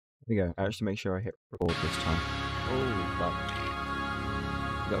we go. Actually, make sure I hit record this time. Oh,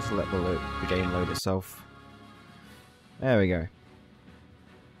 fuck. Got to let the game load itself. There we go.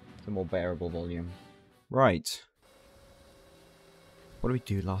 It's a more bearable volume. Right. What did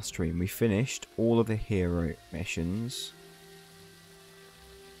we do last stream? We finished all of the hero missions.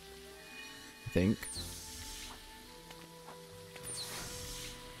 I think.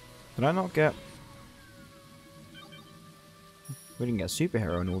 Did I not get... We didn't get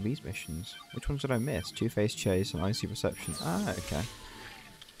superhero in all these missions. Which ones did I miss? Two-Face Chase and Icy Perception. Ah, okay.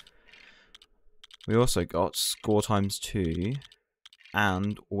 We also got Score times 2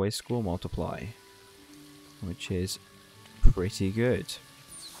 and Always Score Multiply, which is pretty good.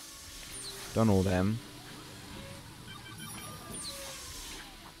 Done all them.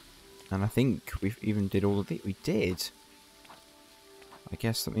 And I think we've even did all of the... We did! I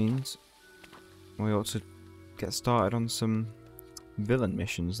guess that means we ought to get started on some villain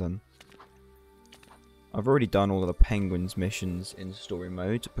missions then. I've already done all of the Penguins missions in story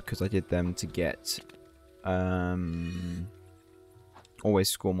mode because I did them to get Always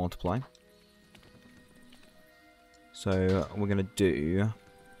Score Multiply. So we're going to do...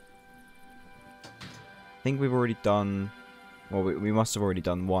 I think we've already done... Well, we must have already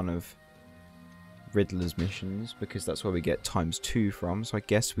done one of Riddler's missions because that's where we get ×2 from. So I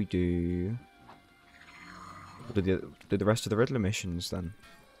guess we do... Do the rest of the Riddler missions then.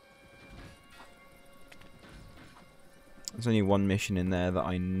 There's only one mission in there that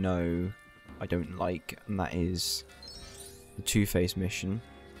I know I don't like, and that is the Two-Face mission.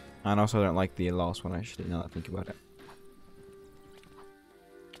 And also I don't like the last one actually, now that I think about it.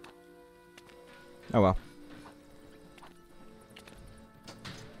 Oh well.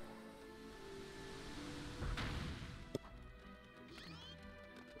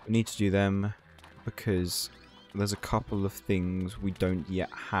 We need to do them because there's a couple of things we don't yet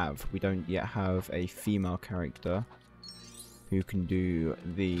have. We don't yet have a female character who can do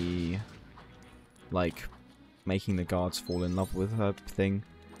the, like, making the guards fall in love with her thing.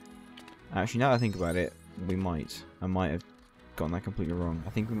 Actually, now that I think about it, we might. I might have gotten that completely wrong. I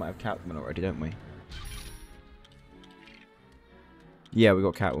think we might have Catwoman already, don't we? Yeah, we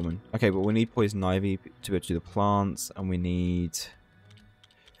got Catwoman. Okay, but we need Poison Ivy to be able to do the plants, and we need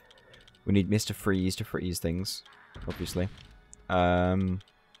Mr. Freeze to freeze things, obviously. Other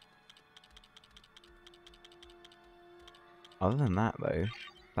than that, though,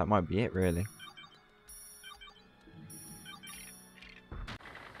 that might be it, really.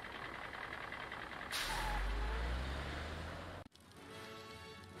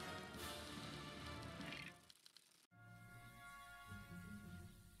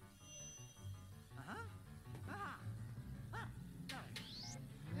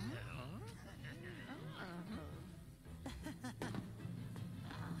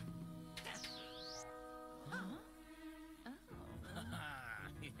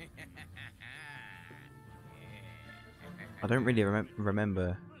 I don't really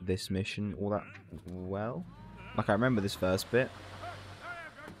remember this mission all that well. Like, I remember this first bit.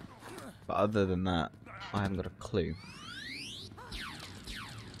 But other than that, I haven't got a clue.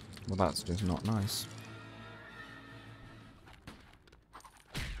 Well, that's just not nice.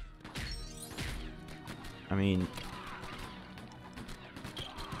 I mean...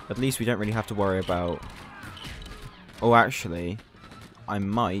 At least we don't really have to worry about... Oh, actually, I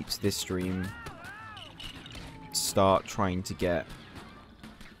might, this stream... start trying to get,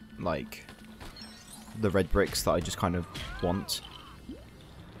 like, the red bricks that I just kind of want.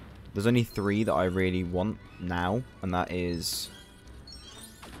 There's only 3 that I really want now, and that is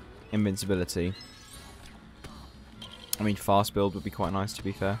invincibility. I mean, fast build would be quite nice, to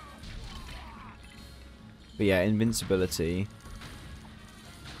be fair. But yeah, invincibility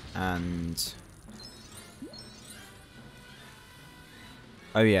and...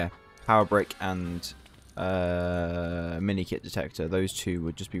 Oh yeah, power brick and mini kit detector. Those 2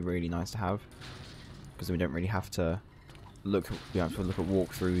 would just be really nice to have because we don't really have to look. We don't have to look at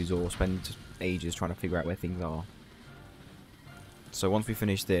walkthroughs or spend ages trying to figure out where things are. So once we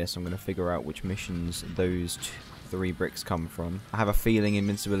finish this, I'm going to figure out which missions those 3 bricks come from. I have a feeling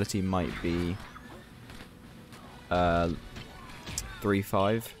invincibility might be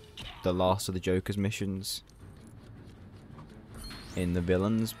 3-5, the last of the Joker's missions in the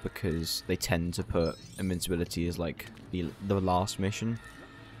villains, because they tend to put invincibility as like the last mission.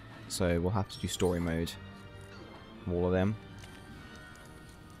 So we'll have to do story mode of all of them.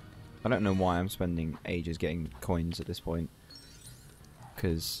 I don't know why I'm spending ages getting coins at this point,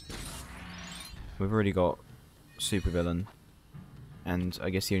 because we've already got supervillain, and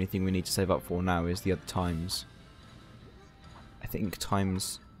I guess the only thing we need to save up for now is the other times. I think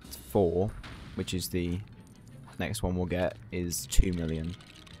times 4, which is the next one we'll get, is 2 million.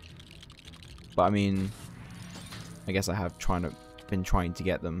 But I mean, I guess I have been trying to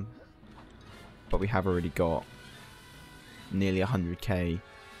get them, but we have already got nearly 100k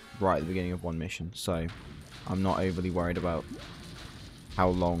right at the beginning of one mission, so I'm not overly worried about how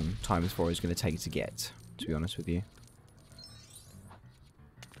long times 4 is going to take to get, to be honest with you.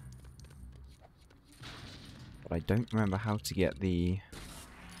 But I don't remember how to get the...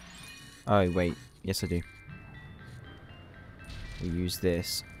 Oh wait, yes I do. We use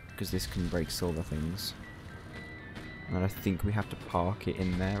this, because this can break silver things. And I think we have to park it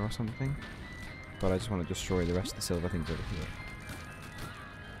in there or something. But I just want to destroy the rest of the silver things over here.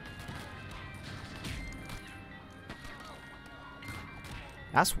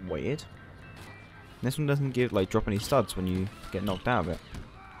 That's weird. This one doesn't give, like, drop any studs when you get knocked out of it.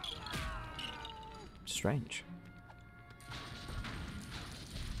 Strange.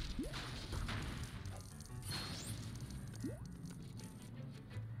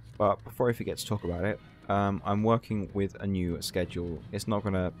 But before I forget to talk about it, I'm working with a new schedule. It's not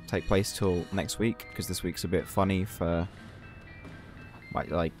going to take place till next week, because this week's a bit funny for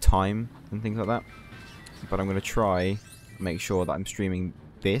like time and things like that. But I'm going to try make sure that I'm streaming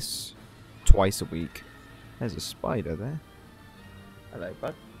this twice a week. There's a spider there. Hello,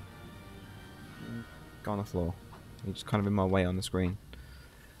 bud. Go on the floor. You're just kind of in my way on the screen.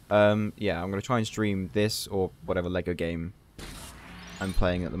 Yeah, I'm going to try and stream this or whatever Lego game I'm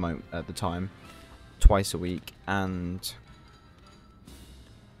playing at the time twice a week, and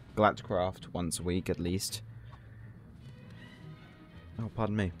Galacticraft once a week at least. Oh,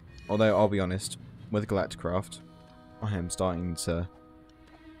 pardon me. Although I'll be honest, with Galacticraft, I am starting to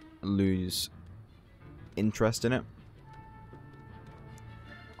lose interest in it.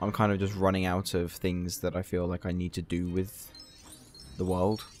 I'm kind of just running out of things that I feel like I need to do with the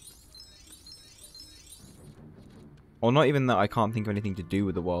world. Or not even that I can't think of anything to do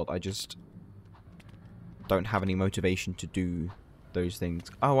with the world, I just don't have any motivation to do those things.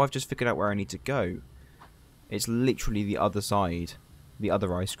 Oh, I've just figured out where I need to go. It's literally the other side. The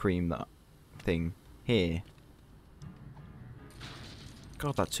other ice cream that thing. Here.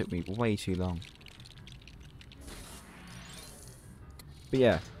 God, that took me way too long. But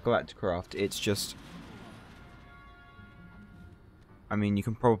yeah, Galacticraft, it's just... I mean, you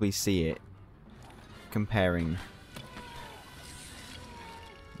can probably see it comparing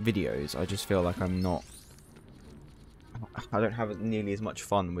videos. I just feel like I'm not... I don't have nearly as much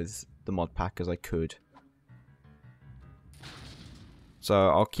fun with the mod pack as I could. So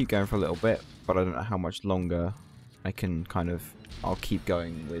I'll keep going for a little bit, but I don't know how much longer I can kind of... I'll keep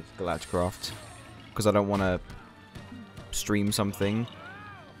going with Galacticraft, because I don't want to stream something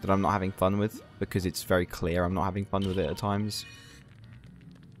that I'm not having fun with, because it's very clear I'm not having fun with it at times.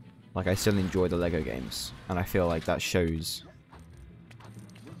 Like, I still enjoy the Lego games, and I feel like that shows.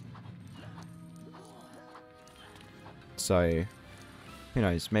 So, who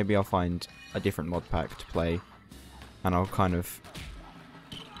knows, maybe I'll find a different mod pack to play, and I'll kind of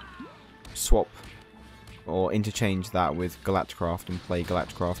swap or interchange that with Galacticraft and play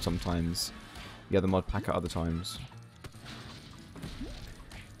Galacticraft sometimes, the other mod pack at other times.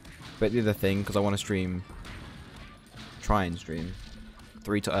 But the other thing, because I want to try and stream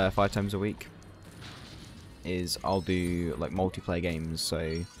 5 times a week, is I'll do like multiplayer games.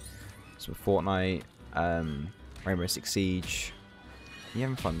 So Fortnite, Rainbow Six Siege. You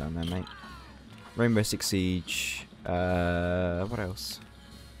having fun down there, mate? Rainbow Six Siege. What else?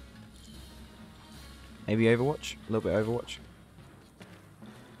 Maybe Overwatch, a little bit Overwatch.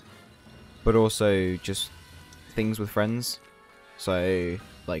 But also just things with friends. So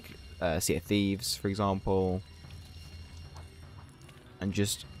like Sea of Thieves, for example. And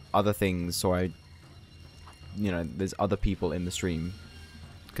just other things, so there's other people in the stream.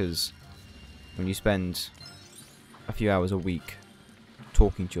 Because when you spend a few hours a week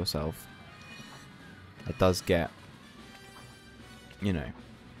talking to yourself, it does get,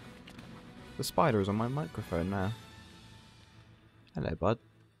 the spider is on my microphone now. Hello, bud.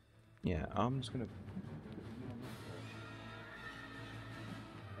 Yeah, I'm just gonna...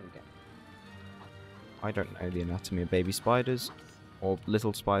 There we go. I don't know the anatomy of baby spiders, or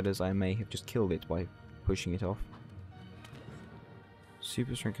little spiders. I may have just killed it by pushing it off.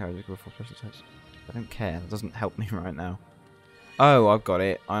 Super strength character before special attacks. I don't care, that doesn't help me right now. Oh, I've got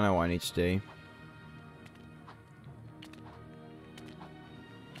it. I know what I need to do.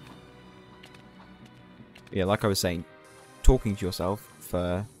 Yeah, like I was saying, talking to yourself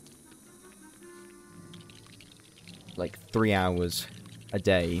for like 3 hours a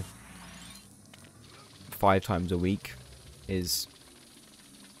day, 5 times a week, is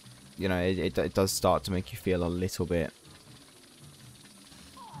you know, it does start to make you feel a little bit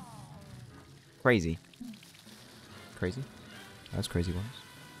crazy. Crazy? That's crazy ones.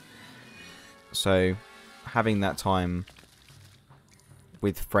 So, having that time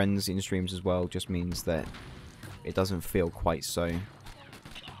with friends in streams as well just means that it doesn't feel quite so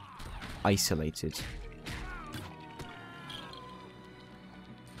isolated.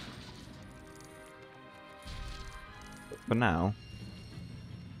 But for now,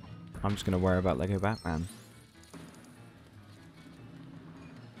 I'm just going to worry about Lego Batman.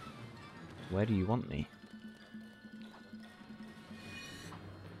 Where do you want me?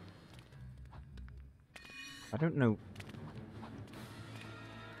 I don't know.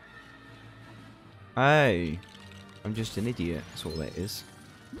 Oh, I'm just an idiot, that's all it is.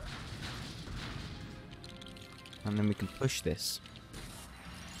 And then we can push this.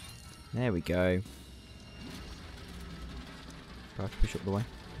 There we go. Do I have to push it all the way?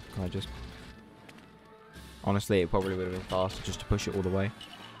 Can I just... Honestly, it probably would have been faster just to push it all the way.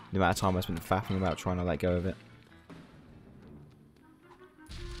 The amount of time I spent faffing about trying to let go of it.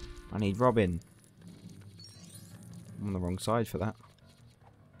 I need Robin. I'm on the wrong side for that.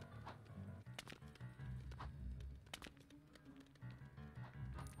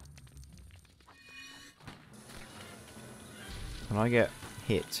 Can I get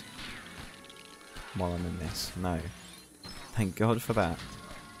hit while I'm in this? No. Thank God for that.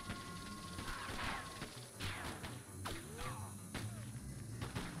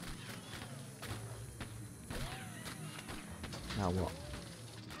 Now what?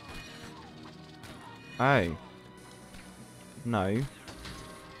 Oh. No.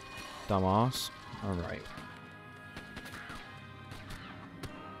 Dumbass. Alright.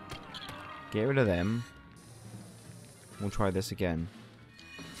 Get rid of them. We'll try this again.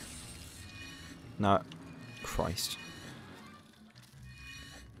 No. Christ.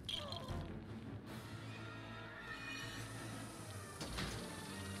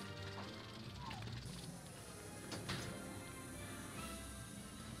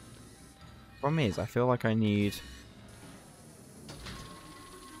 Problem is, I feel like I need...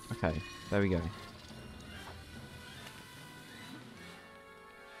 Okay, there we go.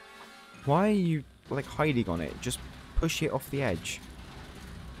 Why are you, like, hiding on it? Just push it off the edge.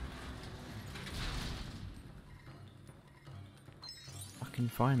 Fucking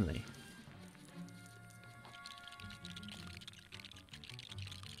finally.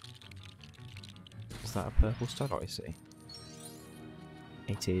 Is that a purple stud I see?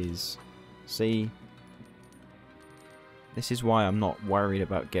 It is. See? This is why I'm not worried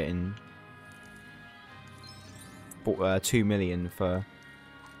about getting 2 million for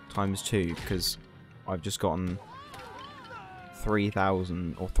 ×2, because I've just gotten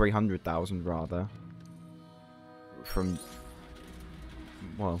 3,000 or 300,000 rather from,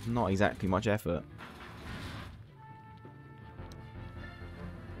 well, not exactly much effort.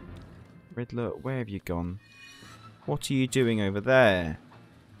 Riddler, where have you gone? What are you doing over there?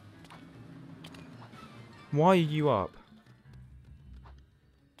 Why are you up?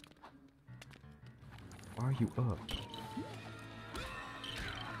 Why are you up?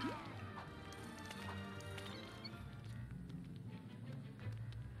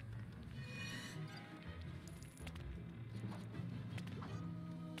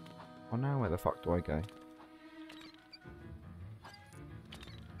 Well, now where the fuck do I go?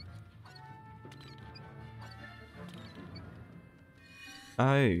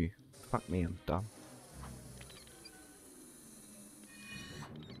 Oh, fuck me, I'm dumb.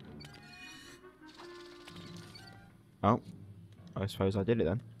 Oh, I suppose I did it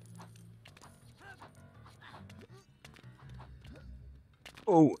then.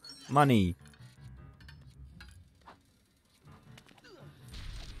 Oh, money.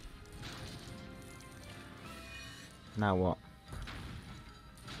 Now what?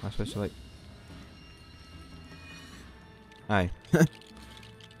 Am I supposed to like... Oh.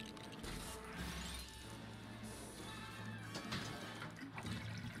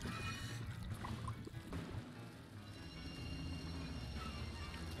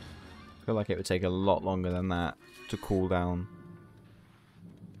 I feel like it would take a lot longer than that to cool down.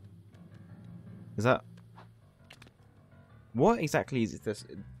 Is that... What exactly is this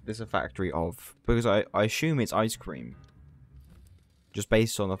a factory of? Because I assume it's ice cream. Just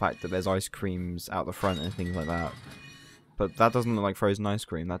based on the fact that there's ice creams out the front and things like that. But that doesn't look like frozen ice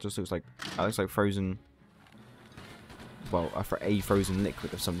cream. That just looks like... That looks like frozen... Well, a frozen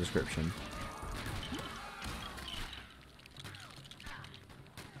liquid of some description.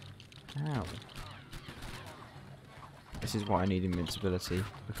 Ow. This is why I need invincibility.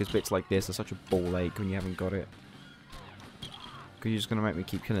 Because bits like this are such a ball ache when you haven't got it. Because you're just going to make me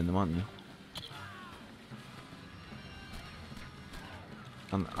keep killing them, aren't you?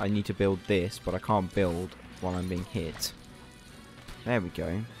 And I need to build this, but I can't build while I'm being hit. There we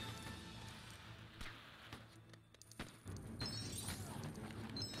go.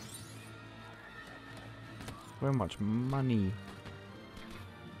 So much money.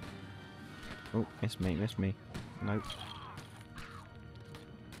 Oh, miss me, miss me. Nope.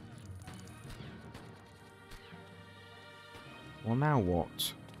 Well, now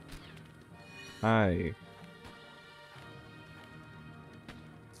what? Oh.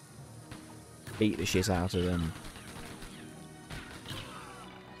 Beat the shit out of them.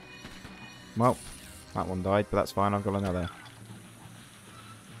 Well, that one died, but that's fine. I've got another.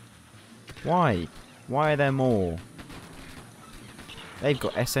 Why? Why are there more? They've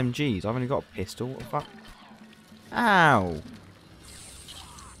got SMGs. I've only got a pistol. What the fuck? Ow!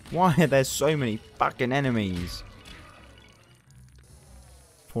 Why are there so many fucking enemies?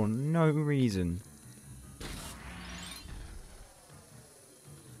 For no reason.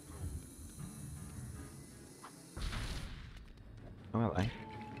 Oh, hello.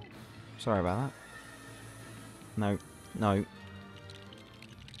 Sorry about that. No. No.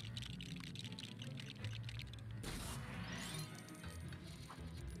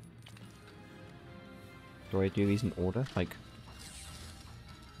 Do I do these in order? Like...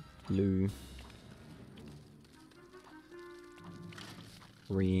 blue...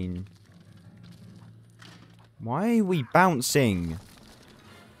 green... Why are we bouncing?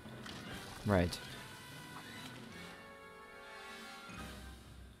 Red.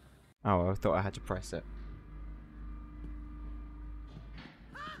 Oh, I thought I had to press it.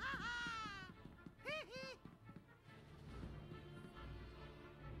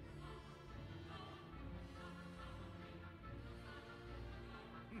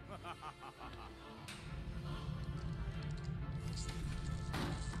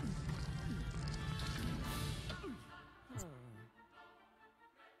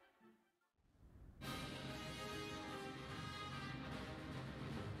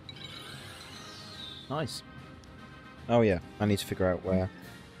 Nice. Oh yeah, I need to figure out where.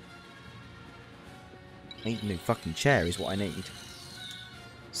 I need a new fucking chair is what I need.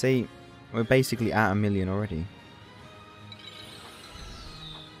 See, we're basically at 1 million already.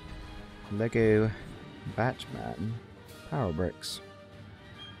 Lego Batman Power Bricks.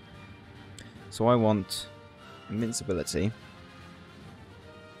 So I want invincibility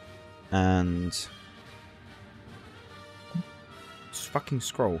and just fucking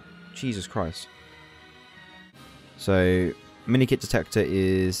scroll. Jesus Christ. So mini kit detector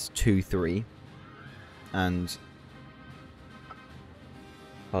is 2-3 and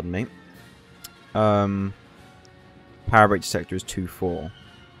pardon me. Power break detector is 2-4.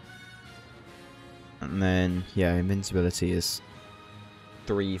 And then yeah, invincibility is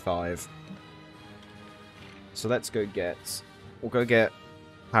 3-5. So let's go get we'll go get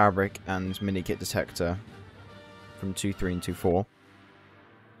power brick and mini kit detector from 2-3 and 2-4.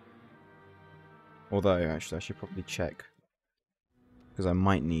 Although, actually, I should probably check. Because I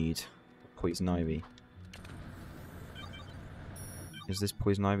might need Poison Ivy. Is this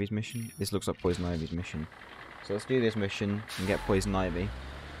Poison Ivy's mission? This looks like Poison Ivy's mission. So let's do this mission and get Poison Ivy.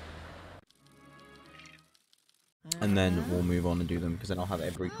 And then we'll move on and do them, because then I'll have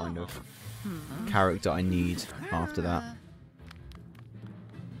every kind of character I need after that.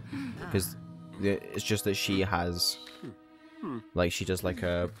 Because it's just that she has... like, she does like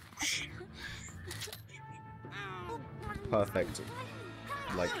a... perfect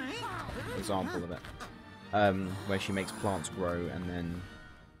like example of it, where she makes plants grow, and then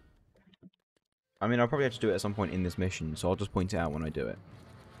I mean I'll probably have to do it at some point in this mission, so I'll just point it out when I do it.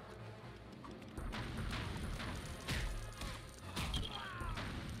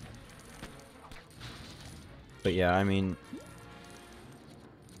 But yeah, I mean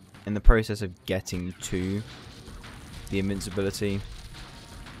in the process of getting to the invincibility,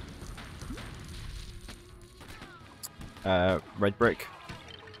 red brick,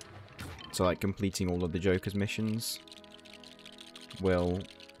 so like completing all of the Joker's missions, we'll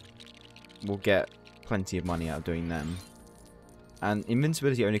get plenty of money out of doing them. And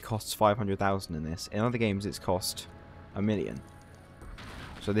invincibility only costs 500,000 in this. In other games it's cost 1 million.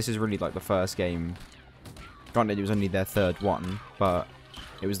 So this is really like the first game. Granted it was only their third one, but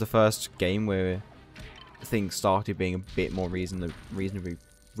it was the first game where things started being a bit more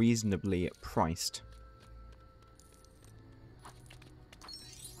reasonably priced.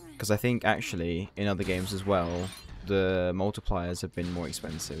 Because I think, actually, in other games as well, the multipliers have been more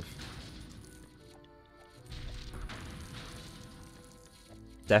expensive.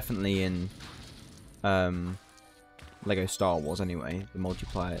 Definitely in Lego Star Wars anyway, the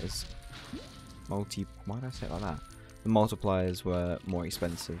multipliers... Why did I say it like that? The multipliers were more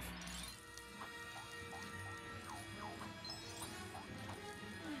expensive.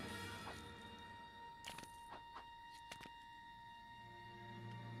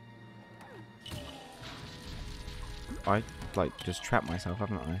 I, like, just trapped myself,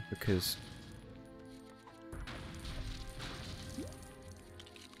 haven't I? Because...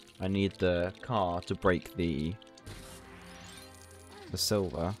 I need the car to break the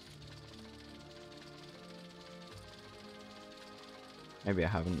silver. Maybe I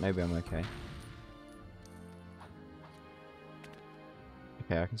haven't. Maybe I'm okay.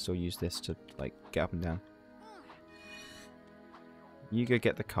 Okay, I can still use this to, like, get up and down. You go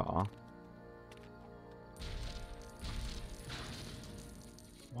get the car.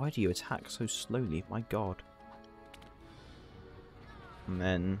 Why do you attack so slowly? My god. And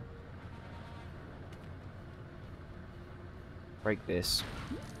then... break this.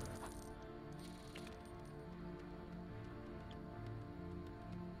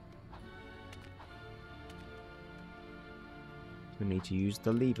 We need to use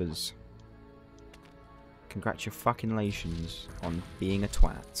the levers. Congratulations on being a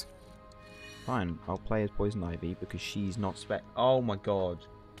twat. Fine, I'll play as Poison Ivy because she's not oh my god.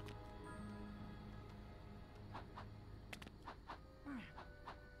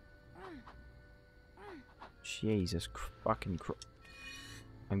 Jesus fucking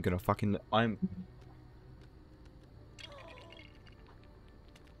I'm gonna fucking... I'm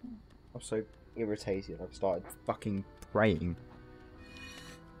so irritated. I've started fucking praying.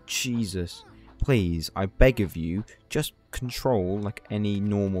 Jesus. Please, I beg of you, just control like any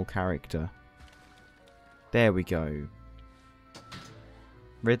normal character. There we go.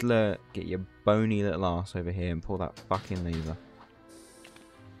 Riddler, get your bony little ass over here and pull that fucking lever.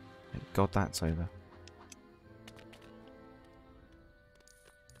 Thank God that's over.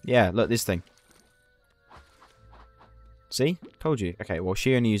 Yeah, look, this thing. See? Told you. Okay, well,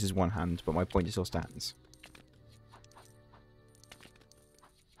 she only uses one hand, but my point still stands.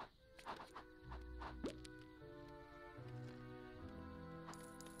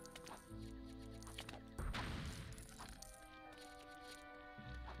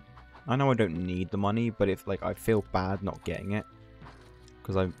 I know I don't need the money, but if, like, I feel bad not getting it.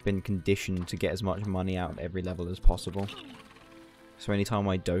 Because I've been conditioned to get as much money out of every level as possible. So anytime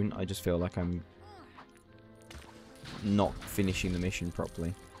I don't, I just feel like I'm not finishing the mission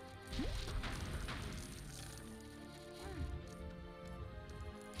properly.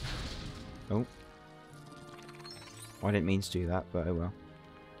 Oh. Well, I didn't mean to do that, but oh well.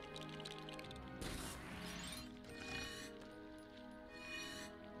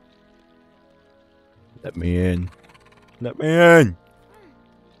 Let me in. Let me in!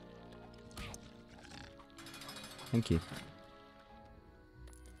 Thank you.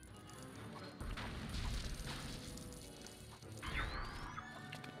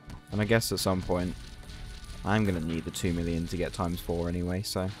 And I guess at some point, I'm going to need the 2 million to get ×4 anyway,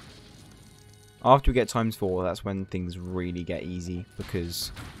 so... After we get ×4, that's when things really get easy,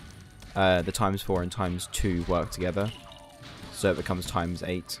 because the ×4 and ×2 work together, so it becomes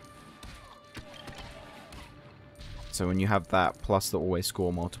 ×8. So when you have that, plus the always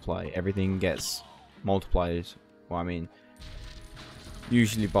score multiply, everything gets multiplied, well I mean,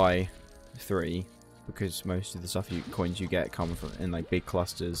 usually by 3, because most of the stuff coins you get come from in like big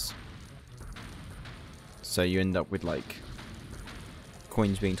clusters. So you end up with like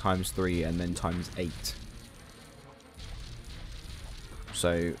coins being ×3 and then ×8.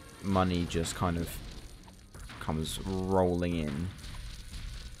 So money just kind of comes rolling in.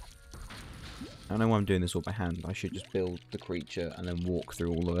 I know why I'm doing this all by hand. I should just build the creature and then walk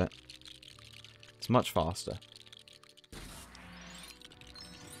through all of it. It's much faster.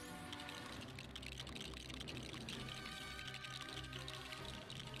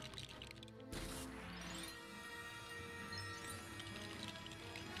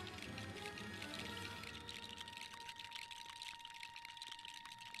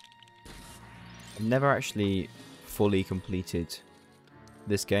 I've never actually fully completed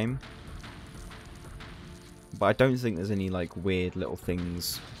this game. But I don't think there's any like weird little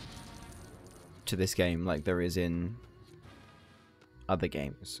things to this game like there is in other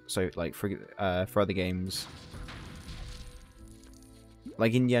games. So like for other games,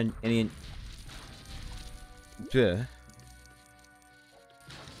 like in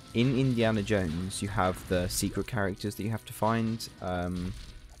Indiana Jones, you have the secret characters that you have to find, and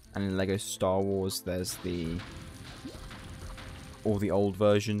in Lego Star Wars, there's all the old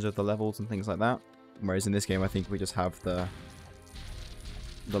versions of the levels and things like that. Whereas in this game, I think we just have the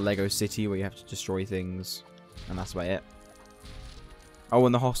Lego City where you have to destroy things. and that's about it. Oh,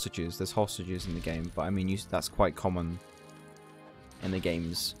 and the hostages. There's hostages in the game, but I mean, that's quite common in the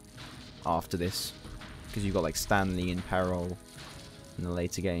games after this, because you've got like Stanley in peril in the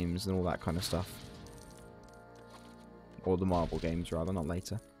later games and all that kind of stuff. Or the Marvel games, rather, not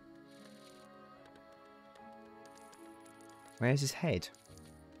later. Where's his head?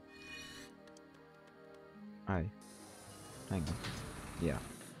 Oh. Hang on. Yeah.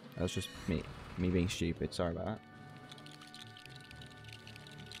 That was just me being stupid. Sorry about that.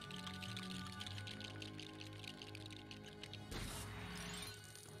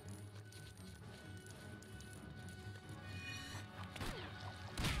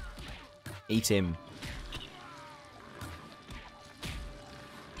 Eat him.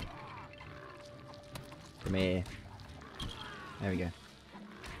 Come here. There we go.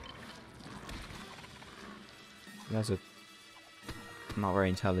 You guys are not very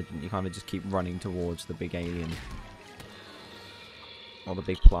intelligent. You kind of just keep running towards the big alien. Or the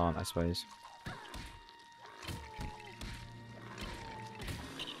big plant, I suppose.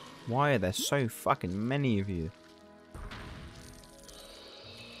 Why are there so fucking many of you?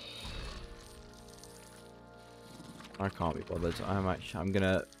 I can't be bothered. I'm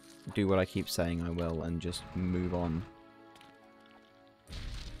gonna do what I keep saying I will and just move on.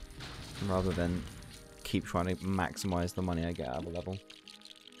 Rather than keep trying to maximize the money I get out of a level.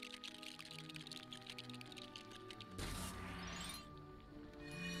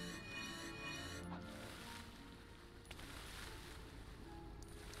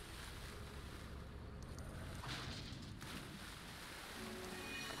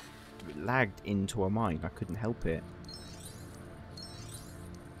 It lagged into a mine. I couldn't help it.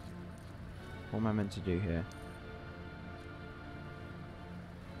 What am I meant to do here?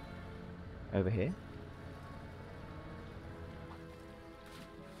 Over here?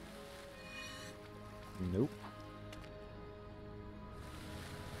 Nope.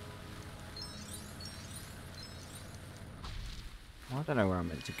 Well, I don't know where I'm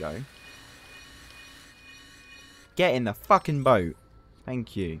meant to go. Get in the fucking boat.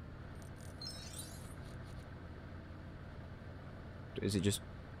 Thank you. Is it just...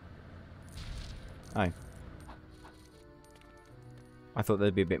 Oh. I thought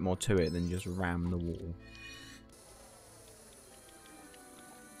there'd be a bit more to it than just ram the wall.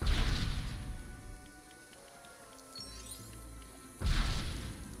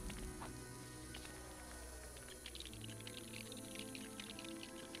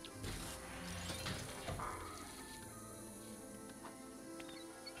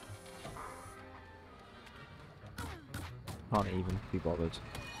 Can't even be bothered.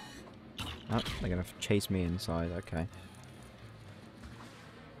 Oh, they're gonna chase me inside, okay.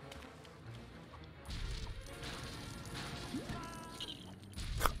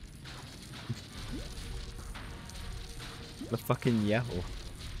 The fucking yell.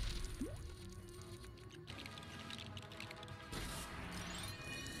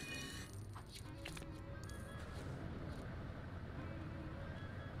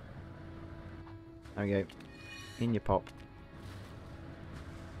 There we go. In your pop.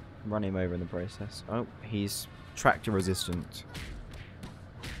 Run him over in the process. Oh, he's tractor resistant.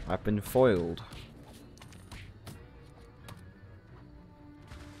 I've been foiled.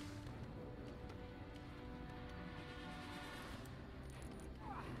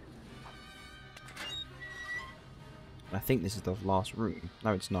 I think this is the last room.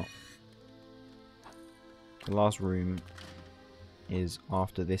 No, it's not. The last room is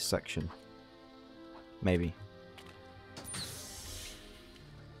after this section. Maybe.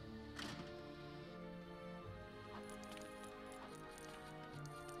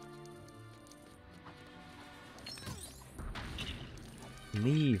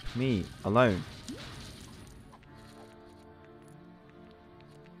 Leave me alone.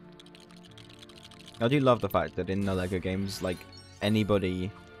 I do love the fact that in the LEGO games, like,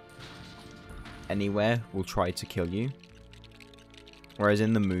 anybody, anywhere will try to kill you. Whereas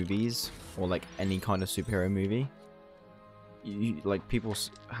in the movies, or like any kind of superhero movie, like, people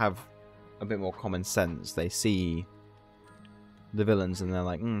have a bit more common sense. They see the villains and they're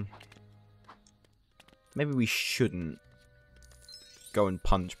like, maybe we shouldn't go and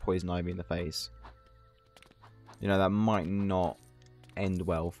punch Poison Ivy in the face. You know, that might not end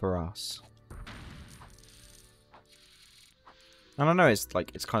well for us. And I know it's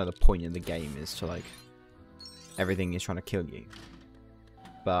like, it's kind of the point in the game is to, like, everything is trying to kill you.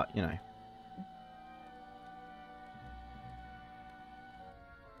 But, you know.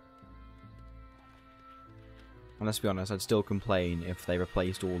 And let's be honest, I'd still complain if they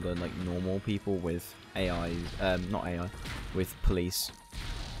replaced all the, like, normal people with AI, not AI, with police.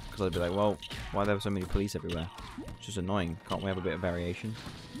 Because I'd be like, well, why are there so many police everywhere? It's just annoying. Can't we have a bit of variation?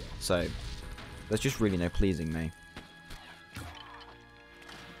 So, there's just really no pleasing me.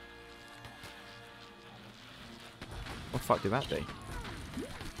 What the fuck did that do?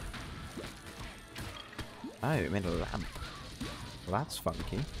 Oh, it made a lamp. Well, that's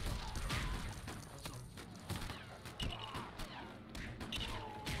funky.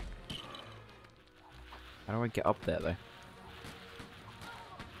 How do I get up there, though?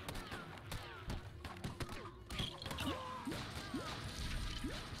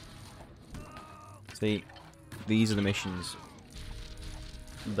 See, these are the missions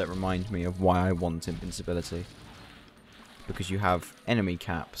that remind me of why I want invincibility. Because you have enemy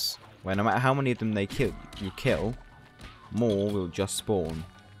caps, where no matter how many of them you kill, more will just spawn.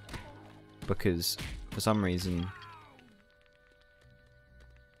 Because, for some reason,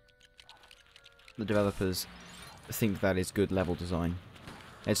 the developers think that is good level design.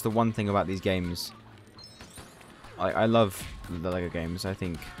 It's the one thing about these games. I love the LEGO games. I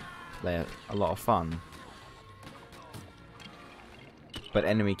think they're a lot of fun. But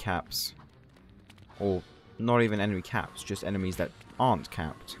enemy caps, or not even enemy caps, just enemies that aren't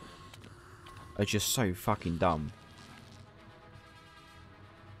capped, are just so fucking dumb.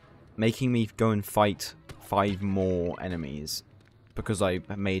 Making me go and fight 5 more enemies because I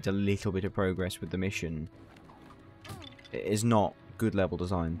made a little bit of progress with the mission is not good level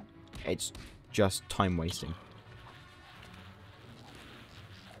design. It's just time wasting.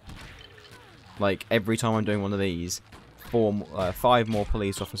 Like, every time I'm doing one of these, 5 more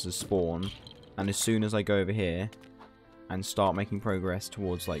police officers spawn, and as soon as I go over here and start making progress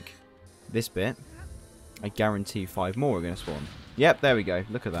towards, like, this bit, I guarantee 5 more are going to spawn. Yep, there we go.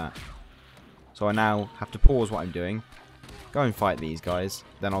 Look at that. So I now have to pause what I'm doing, go and fight these guys,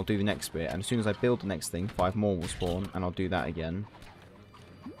 then I'll do the next bit, and as soon as I build the next thing, 5 more will spawn, and I'll do that again.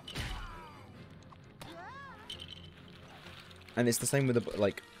 And it's the same with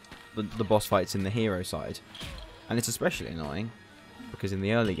the boss fights in the hero side. And it's especially annoying because in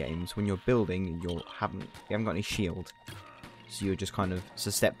the early games, when you're building, you haven't got any shield, so you're just kind of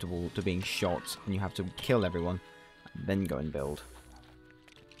susceptible to being shot, and you have to kill everyone, and then go and build.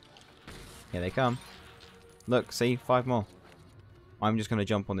 Here they come. Look, see, 5 more. I'm just going to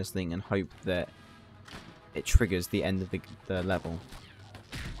jump on this thing and hope that it triggers the end of the level.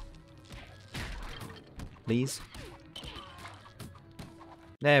 Please.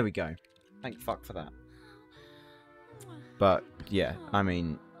 There we go. Thank fuck for that. But, yeah, I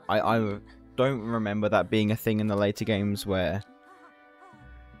mean, I don't remember that being a thing in the later games where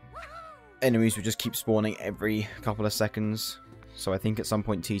enemies would just keep spawning every couple of seconds. So I think at some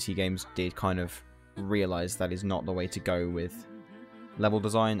point TT Games did kind of realise that is not the way to go with level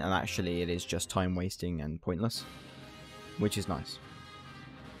design, and actually it is just time wasting and pointless, which is nice.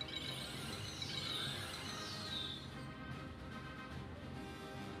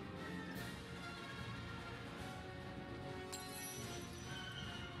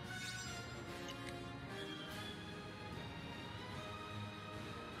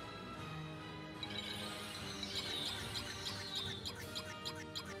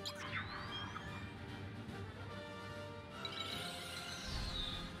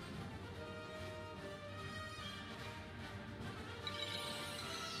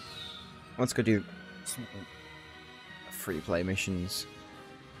 Let's go do some free play missions.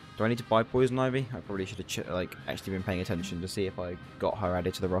 Do I need to buy Poison Ivy? I probably should have actually been paying attention to see if I got her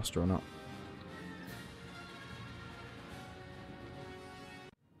added to the roster or not.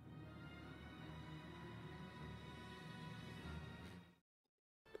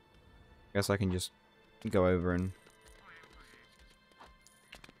 Guess I can just go over and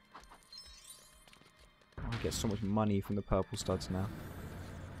I get so much money from the purple studs now.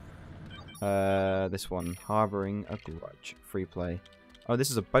 This one, Harboring a Grudge, free play. Oh,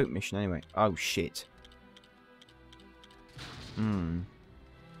 this is a boat mission anyway. Oh shit. Am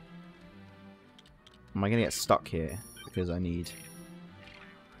I gonna get stuck here because I need?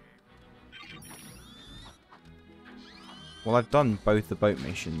 Well, I've done both the boat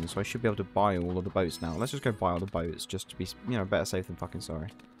missions, so I should be able to buy all of the boats now. Let's just go buy all the boats, just to be, you know, better safe than fucking sorry.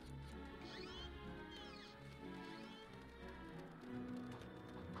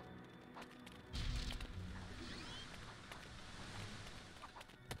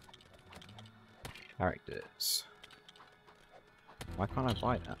 Characters. Why can't I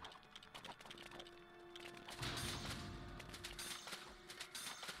buy that?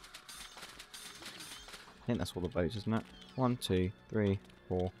 I think that's all the boats, isn't it? 1, 2, 3,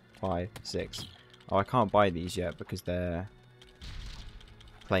 4, 5, 6. Oh, I can't buy these yet because they're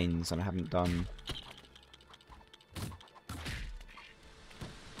planes and I haven't done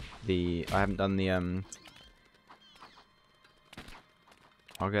I haven't done the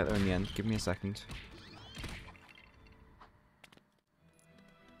I'll get there in the end. Give me a second.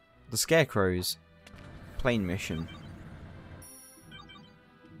 The Scarecrow's plane mission.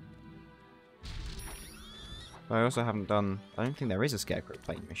 I also haven't done... I don't think there is a Scarecrow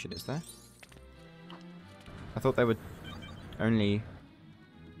plane mission, is there? I thought there were only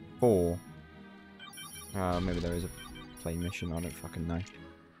 4. Maybe there is a plane mission, I don't fucking know.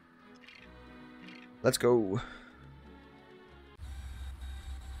 Let's go!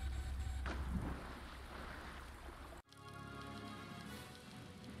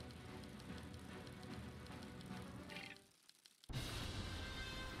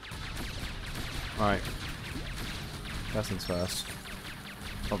 Alright. First things first.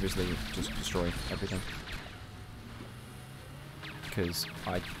 Obviously, just destroy everything. Because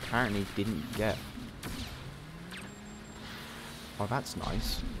I apparently didn't get... Oh, that's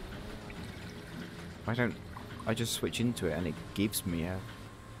nice. I just switch into it and it gives me a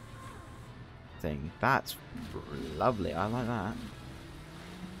thing. That's lovely. I like that.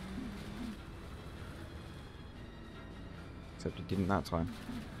 Except it didn't that time.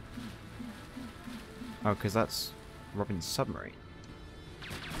 Oh, because that's Robin's submarine.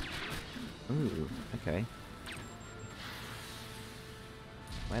 Ooh, okay.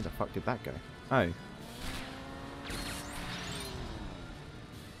 Where the fuck did that go? Oh.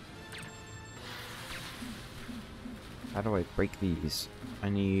 How do I break these? I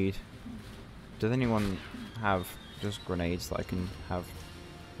need... Does anyone have just grenades that I can have...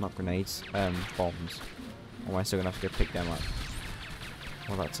 Not grenades, bombs? Or am I still gonna have to go pick them up?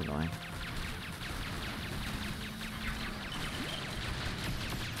 Well, that's annoying.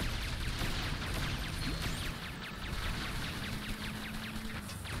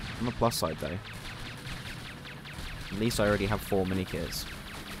 On the plus side, though, at least I already have 4 mini-kits.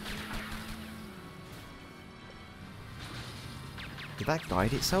 Did that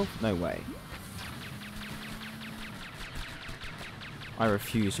guide itself? No way. I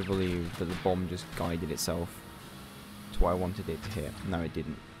refuse to believe that the bomb just guided itself to where I wanted it to hit. No, it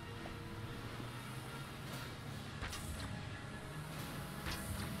didn't.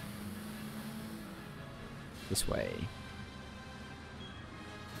 This way.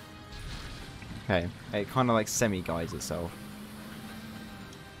 Okay, it kind of like semi-guides itself.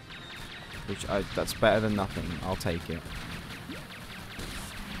 Which, that's better than nothing. I'll take it.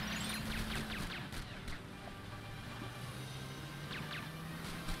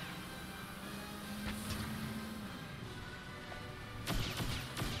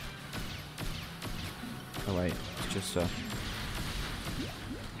 Oh wait, it's just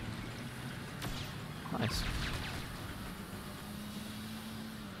nice.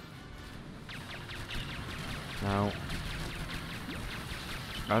 Now,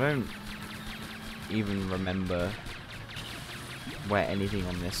 I don't even remember where anything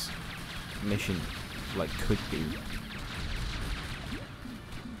on this mission, like, could be.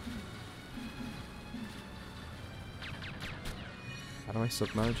 How do I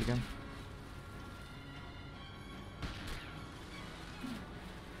submerge again?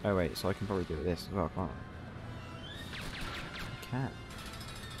 Oh wait, so I can probably do it this as well, can't I? I can't.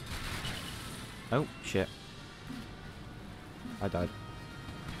 Oh, shit. I died.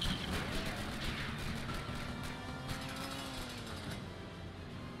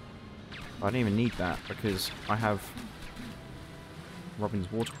 I don't even need that because I have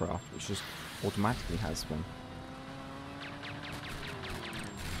Robin's watercraft, which just automatically has one.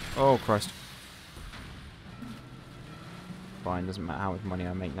 Oh Christ. Fine, doesn't matter how much money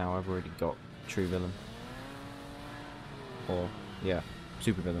I make now, I've already got true villain. Or, yeah,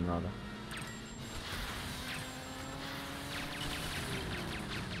 super villain rather.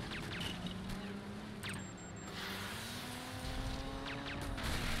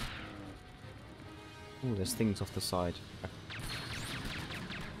 Ooh, there's things off the side.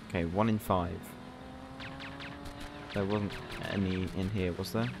 Okay, 1 in 5. There wasn't any in here,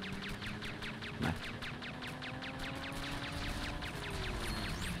 was there? No.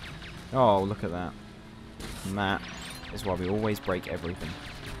 Oh, look at that. And that is why we always break everything.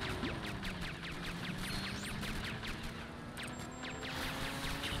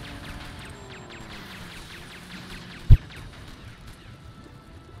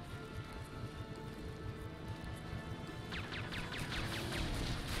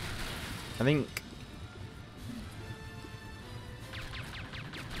 I think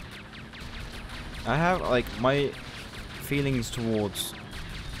I have, like, my feelings towards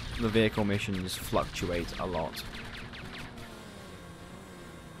the vehicle missions fluctuate a lot.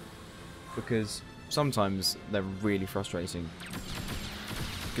 Because sometimes they're really frustrating.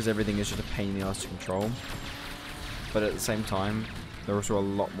 because everything is just a pain in the ass to control. But at the same time, they're also a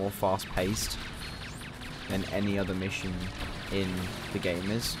lot more fast-paced than any other mission in the game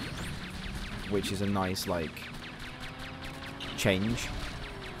is, which is a nice, like, change.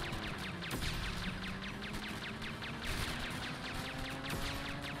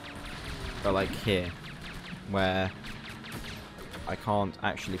 But like here, where I can't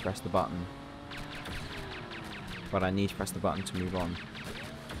actually press the button, but I need to press the button to move on.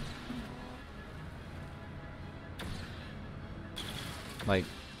 Like,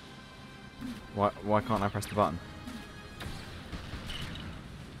 why can't I press the button?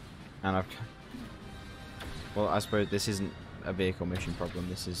 And well, I suppose this isn't a vehicle mission problem,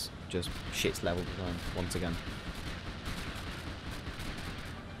 this is just shit's level design, once again.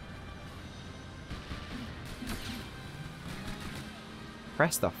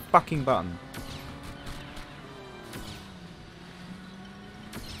 Press the fucking button.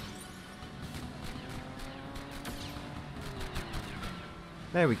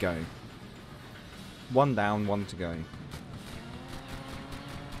 There we go. One down, one to go.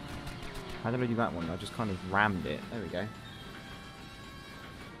 How did I do that one? I just kind of rammed it. There we go.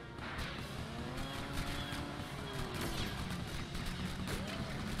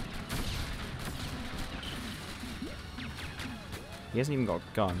 He hasn't even got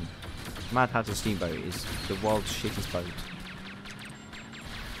a gun. Mad Hatter Steamboat is the world's shittest boat.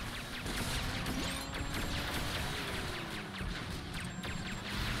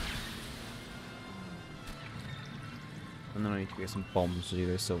 And then I need to get some bombs to do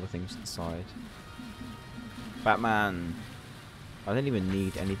those silver things to the side. Batman! I don't even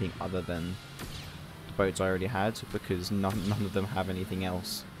need anything other than the boats I already had, because none of them have anything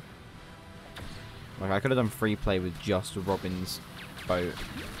else. Like, I could have done free play with just Robin's boat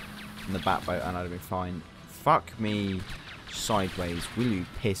and the Bat boat and I'd have been fine. Fuck me sideways, will you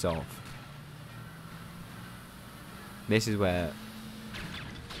piss off? This is where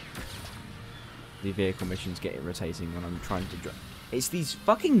the vehicle missions get irritating when I'm trying to it's these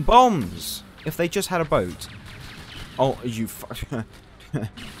fucking bombs! If they just had a boat. Oh, you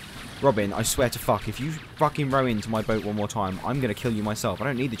Robin, I swear to fuck, if you fucking row into my boat one more time, I'm gonna kill you myself. I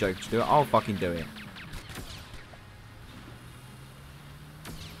don't need the Joker to do it, I'll fucking do it.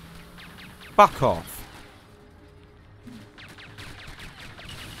 Fuck off.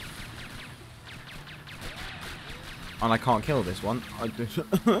 And I can't kill this one.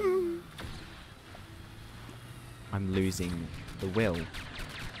 I'm losing the will.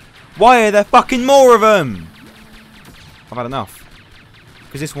 Why are there fucking more of them? I've had enough.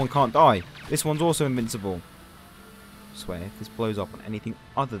 Because this one can't die. This one's also invincible. I swear, if this blows up on anything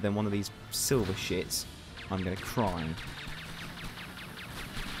other than one of these silver shits, I'm gonna cry.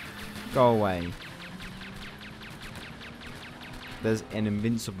 Go away. There's an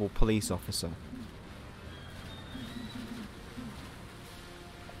invincible police officer.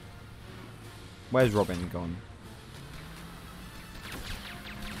 Where's Robin gone?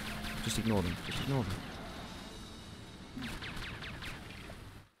 Just ignore them. Just ignore them.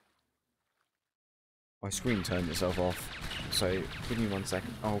 My screen turned itself off. So, give me 1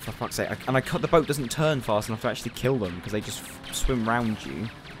 second. Oh, for fuck's sake. The boat doesn't turn fast enough to actually kill them, because they just swim round you.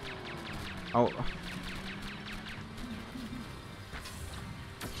 Oh.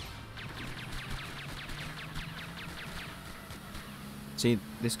 See,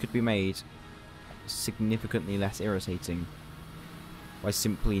 this could be made significantly less irritating by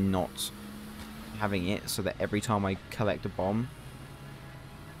simply not having it so that every time I collect a bomb,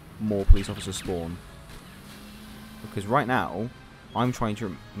 more police officers spawn. Because right now, I'm trying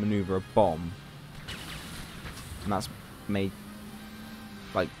to maneuver a bomb, and that's made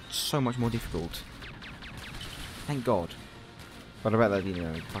like so much more difficult. Thank God. But I bet that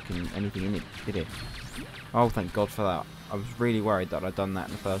didn't fucking anything in it, did it? Oh, thank God for that. I was really worried that I'd done that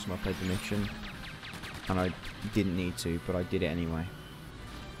in the first time I played the mission, and I didn't need to, but I did it anyway.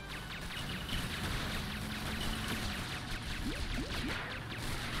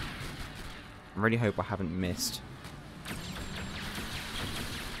 I really hope I haven't missed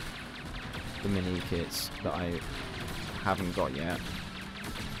the mini kits that I haven't got yet,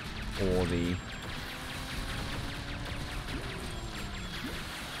 or the...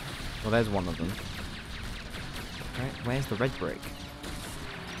 Well, there's one of them. Where's the red brick?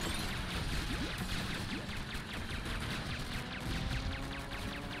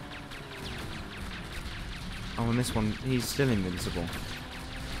 Oh, and this one, he's still invincible.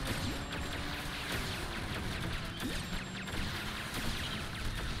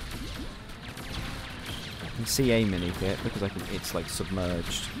 I can see a mini kit because it's like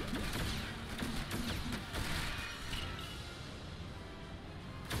submerged.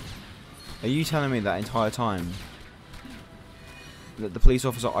 Are you telling me that entire time that the police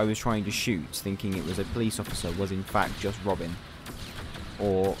officer I was trying to shoot, thinking it was a police officer, was in fact just Robin?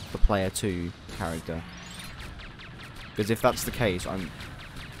 Or the player 2 character? Because if that's the case, I'm...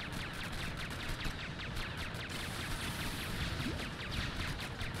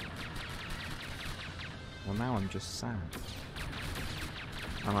 Well, now I'm just sad.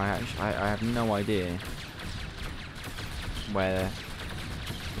 And I have no idea where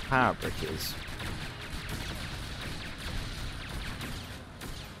the power brick is.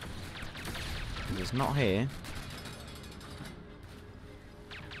 It's not here.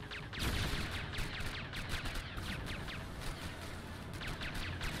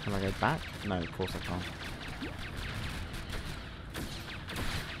 Can I go back? No, of course I can't.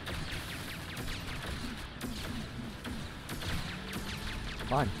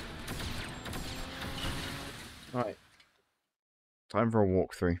 Fine. Right. Time for a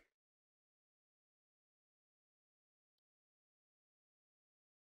walkthrough.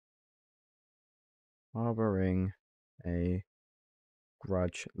 Harboring a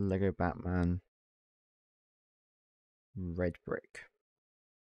grudge. Lego Batman. Red brick.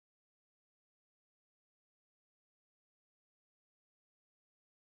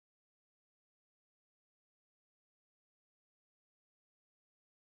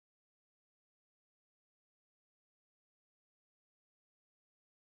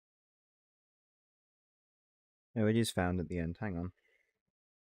 Oh, it is found at the end. Hang on.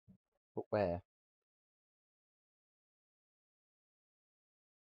 But where?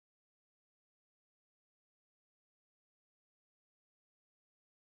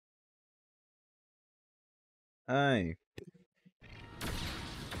 Oh. I'm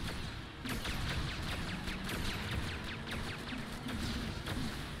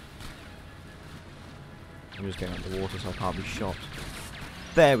just going underwater so I can't be shot.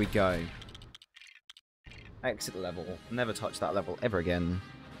 There we go. Exit level. Never touch that level ever again.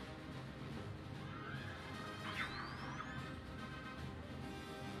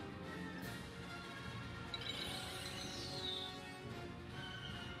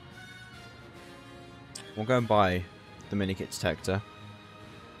 We'll go and buy the minikit detector.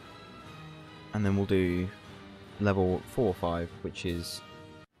 And then we'll do level 4 or 5, which is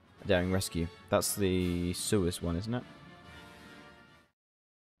a daring rescue. That's the sewers one, isn't it?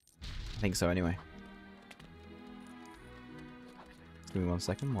 I think so anyway. Give me 1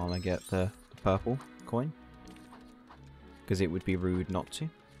 second while I get the purple coin. Because it would be rude not to.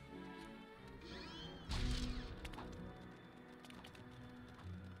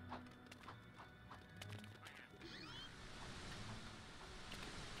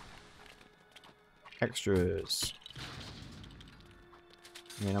 Extras.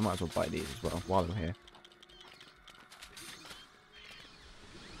 I mean, I might as well buy these as well while I'm here.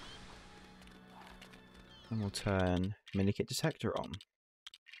 And we'll turn minikit detector on.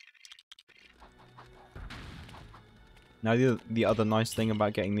 Now the other nice thing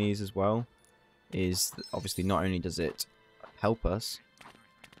about getting these as well is that obviously not only does it help us,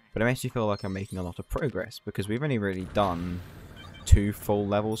 but it makes you feel like I'm making a lot of progress because we've only really done 2 full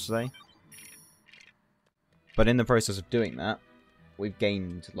levels today. But in the process of doing that, we've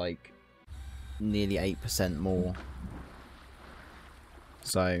gained like nearly 8% more.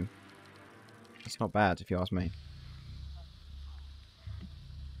 So it's not bad if you ask me.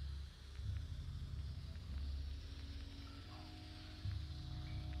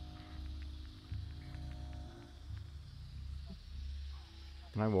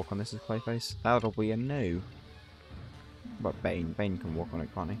 Can I walk on this as Clayface? That'll be a no. But Bane. Bane can walk on it,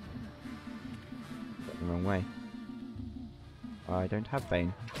 can't he? Got the wrong way. I don't have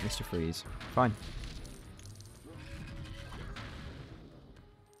Bane. Mr. Freeze. Fine.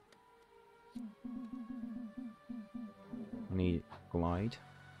 I need glide.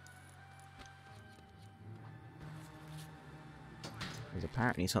 There's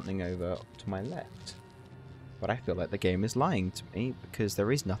apparently something over to my left. But I feel like the game is lying to me because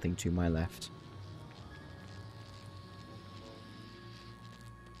there is nothing to my left.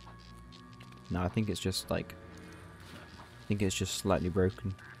 No, I think it's just like... I think it's just slightly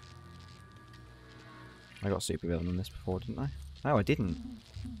broken. I got supervillain on this before, didn't I? No, I didn't.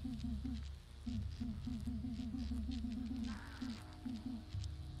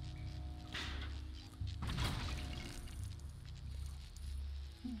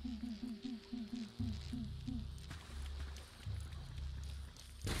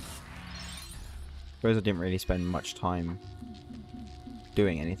 I suppose I didn't really spend much time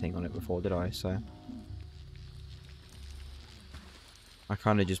doing anything on it before, did I? So I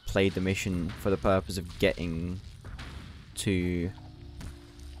kind of just played the mission for the purpose of getting to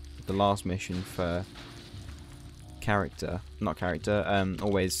the last mission for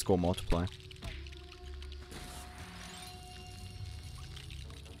always score multiply.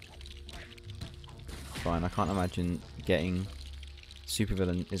 Fine, I can't imagine getting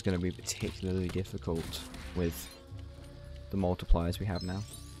supervillain is going to be particularly difficult with the multipliers we have now.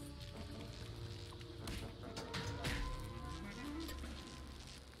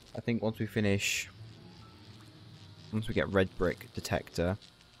 I think once we get red brick detector,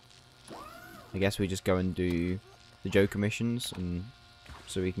 I guess we just go and do the Joker missions, and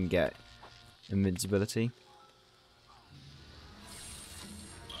so we can get invincibility.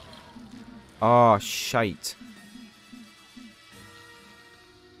 Oh, shite.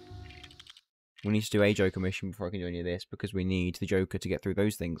 We need to do a Joker mission before I can do any of this, because we need the Joker to get through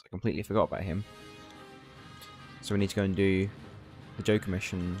those things. I completely forgot about him. So we need to go and do the Joker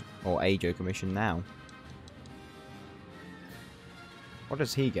mission, or a Joker mission now. What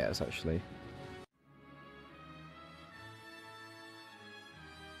does he get us, actually?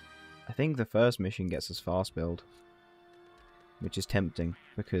 I think the first mission gets us fast build, which is tempting,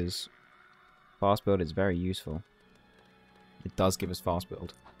 because fast build is very useful. It does give us fast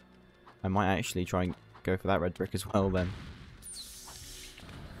build. I might actually try and go for that red brick as well then.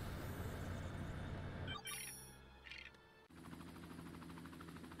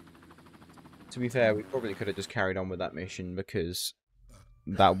 To be fair, we probably could have just carried on with that mission, because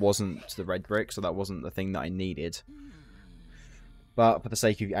that wasn't the red brick, so that wasn't the thing that I needed. But for the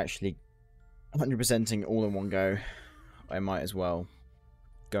sake of actually 100%ing all in one go, I might as well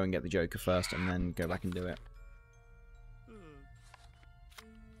go and get the Joker first and then go back and do it.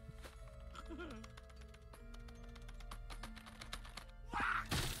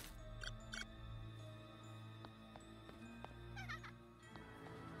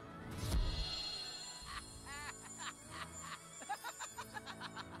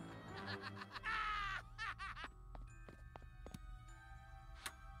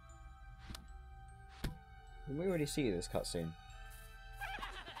 Can we already see this cutscene?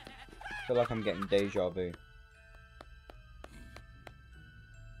 I feel like I'm getting deja vu.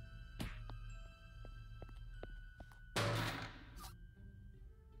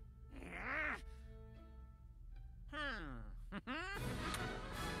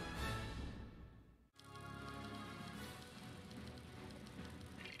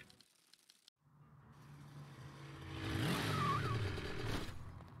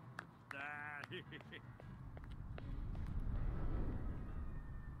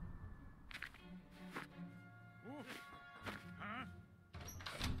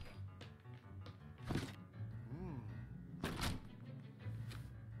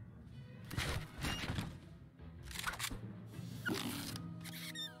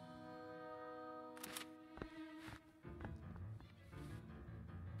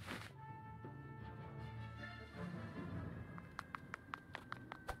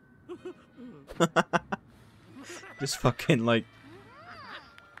 Just fucking like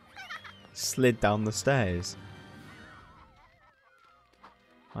slid down the stairs.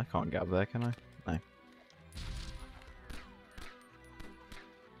 I can't get up there, can I? No.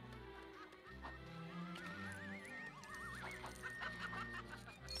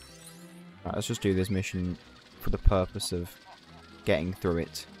 Right, let's just do this mission for the purpose of getting through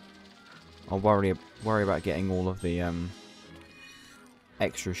it. I'll worry about getting all of the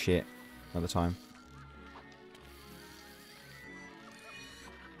extra shit another time.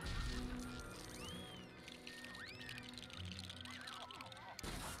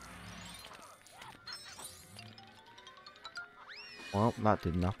 Well, that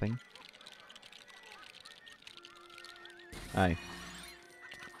did nothing. Hey.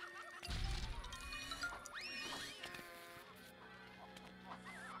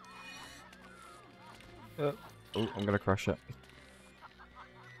 Oh, I'm gonna crush it.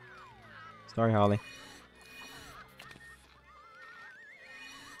 Sorry, Harley.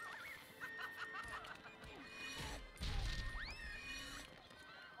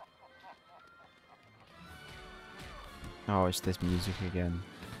 Oh, it's this music again.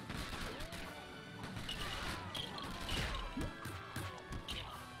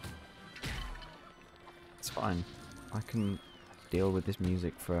 It's fine. I can deal with this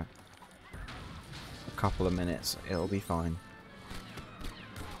music for a couple of minutes. It'll be fine.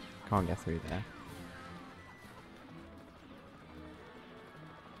 Can't get through there.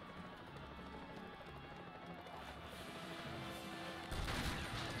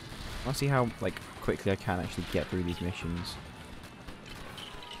 I'll see how quickly I can actually get through these missions.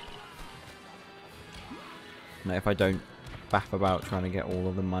 Now, if I don't faff about trying to get all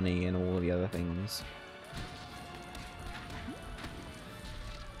of the money and all of the other things.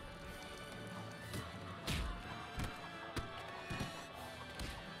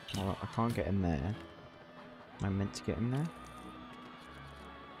 Well, I can't get in there. Am I meant to get in there?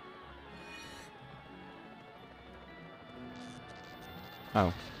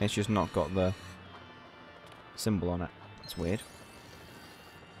 Oh, it's just not got the symbol on it. That's weird.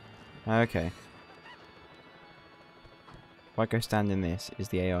 Okay. If I go stand in this, is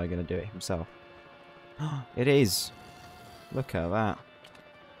the AI going to do it himself? It is! Look at that.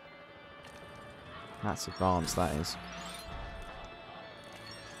 That's advanced, that is.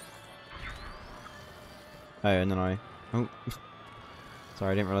 Oh, and then I... Oh.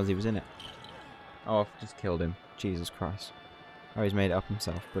 Sorry, I didn't realise he was in it. Oh, I've just killed him. Jesus Christ. Oh, he's made it up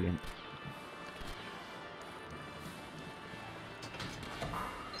himself. Brilliant.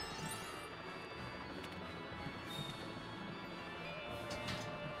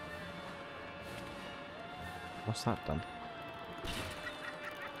 What's that done?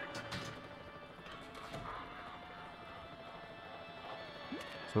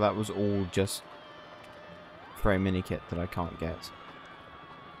 So that was all just for a mini kit that I can't get.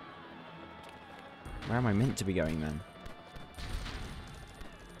 Where am I meant to be going then?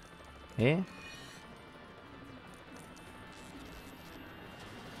 Here?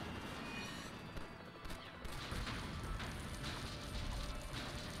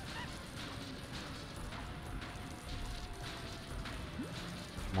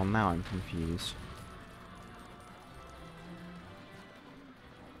 Well, now I'm confused.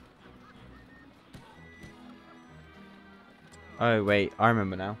 Oh, wait. I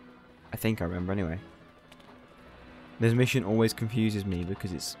remember now. I think I remember anyway. This mission always confuses me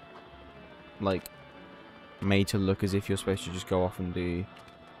because it's, like, made to look as if you're supposed to just go off and do...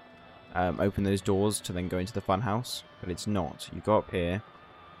 open those doors to then go into the funhouse. But it's not. You go up here.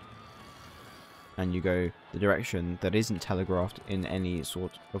 And you go the direction that isn't telegraphed in any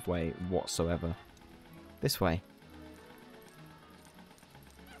sort of way whatsoever. This way.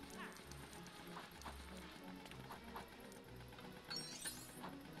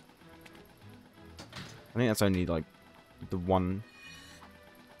 I think that's only like the one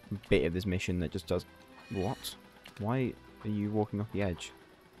bit of this mission that just does... What? Why are you walking off the edge?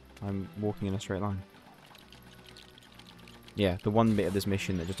 I'm walking in a straight line. Yeah, the one bit of this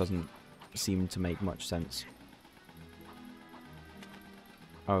mission that just doesn't seem to make much sense.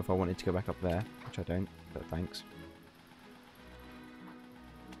 Oh, if I wanted to go back up there, which I don't, but thanks.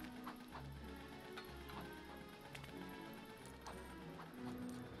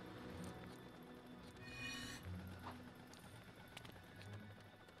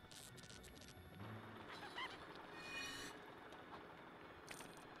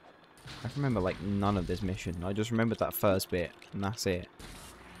 I remember like none of this mission. I just remembered that first bit, and that's it.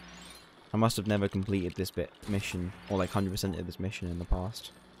 I must have never completed this mission, or like 100% of this mission in the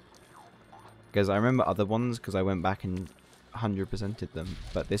past. Because I remember other ones, because I went back and 100%ed them,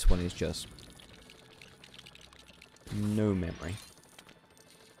 but this one is just no memory.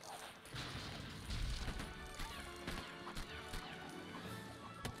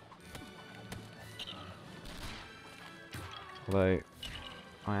 Although,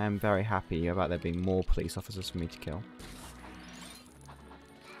 I am very happy about there being more police officers for me to kill.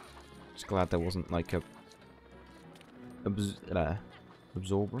 Just glad there wasn't like a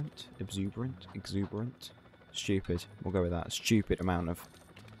exuberant, stupid. We'll go with that. Stupid amount of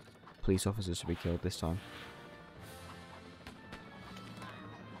police officers to be killed this time.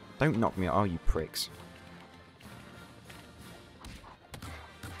 Don't knock me out, oh you pricks.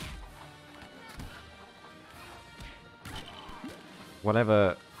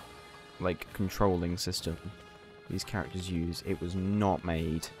 Whatever, like, controlling system these characters use, it was not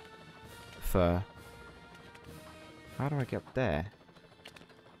made for... How do I get up there?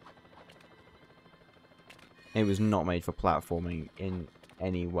 It was not made for platforming in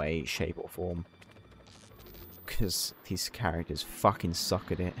any way, shape or form. Because these characters fucking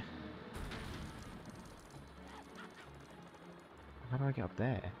suck at it. How do I get up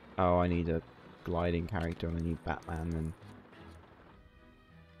there? Oh, I need a gliding character and I need Batman and...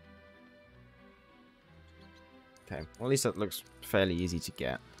 Okay, well at least that looks fairly easy to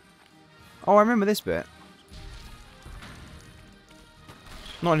get. Oh, I remember this bit.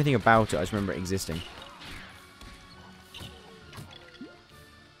 Not anything about it, I just remember it existing.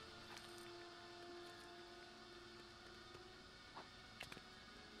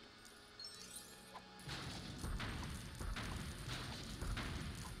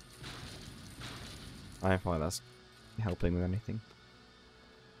 I don't feel like that's helping with anything.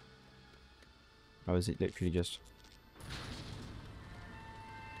 Or is it literally just...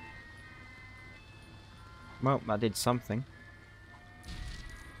 Well, that did something.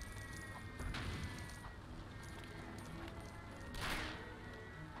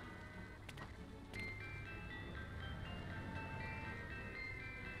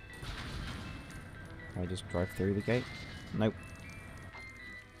 Can I just drive through the gate? Nope.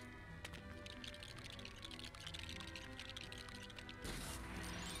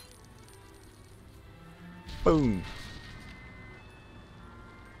 Boom!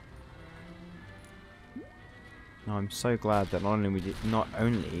 Now I'm so glad that not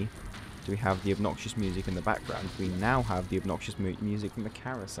only do we have the obnoxious music in the background, we now have the obnoxious music from the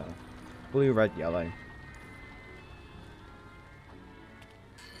carousel. Blue, red, yellow.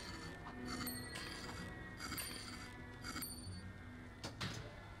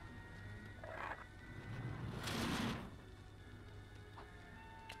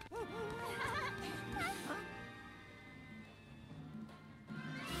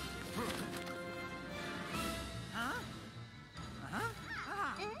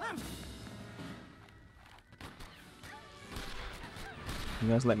 You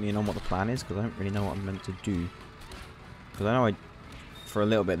guys let me in on what the plan is, because I don't really know what I'm meant to do. Because I know for a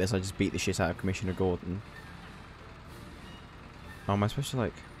little bit of this, I just beat the shit out of Commissioner Gordon. Oh, am I supposed to,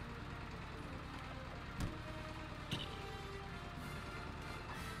 like...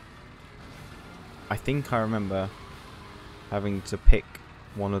 I think I remember having to pick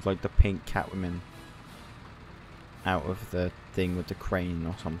one of, like, the pink Catwomen out of the thing with the crane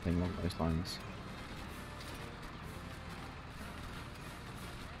or something along those lines.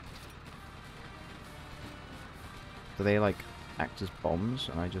 Do they, like, act as bombs?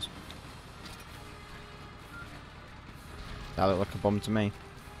 And I just... That looked like a bomb to me.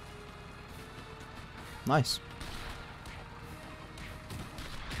 Nice.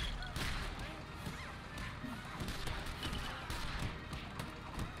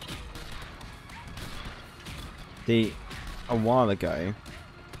 A while ago,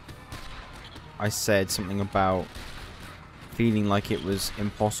 I said something about feeling like it was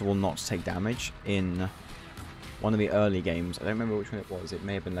impossible not to take damage in one of the early games. I don't remember which one it was. It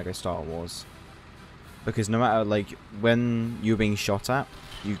may have been Lego Star Wars. Because no matter, like, when you were being shot at,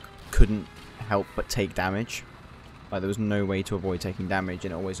 you couldn't help but take damage. Like, there was no way to avoid taking damage,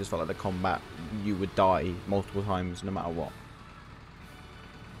 and it always just felt like the combat, you would die multiple times no matter what.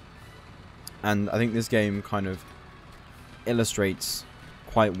 And I think this game kind of illustrates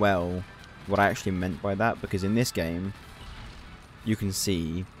quite well what I actually meant by that, because in this game, you can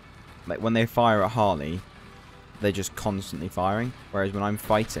see, like, when they fire at Harley, they're just constantly firing, whereas when I'm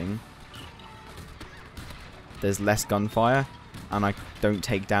fighting, there's less gunfire, and I don't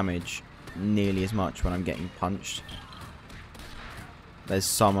take damage nearly as much when I'm getting punched. There's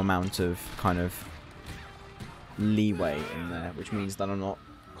some amount of kind of leeway in there, which means that I'm not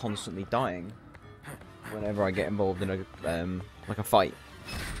constantly dying whenever I get involved in a like a fight.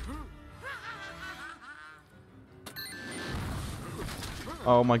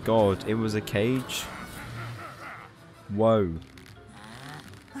 Oh my god, it was a cage? Whoa.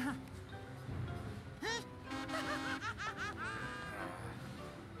 Am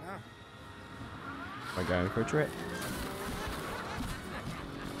I going for a trip?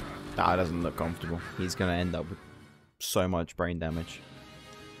 That doesn't look comfortable. He's going to end up with so much brain damage.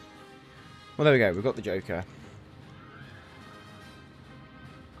 Well, there we go. We've got the Joker.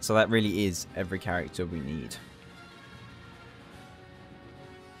 So that really is every character we need.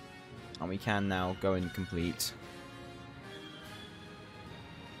 And we can now go and complete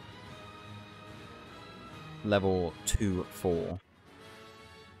level 2-4.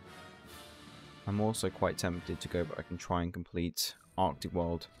 I'm also quite tempted to go back and try and complete Arctic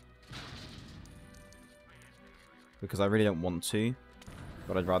World. Because I really don't want to,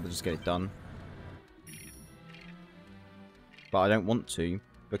 but I'd rather just get it done. But I don't want to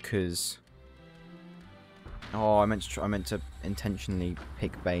because... Oh, I meant to intentionally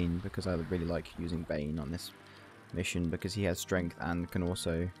pick Bane because I really like using Bane on this mission because he has strength and can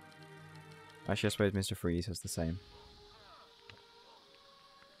also... Actually, I suppose Mr. Freeze has the same.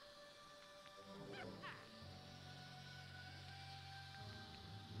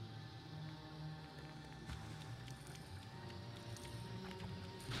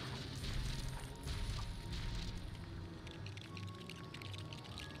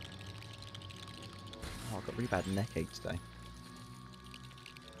 Oh, I've got really bad neck ache today.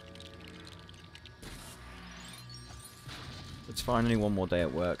 It's finally one more day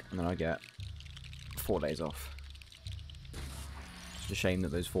at work and then I get 4 days off. It's a shame that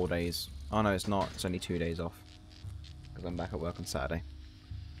those 4 days... Oh no, it's not. It's only 2 days off. Because I'm back at work on Saturday.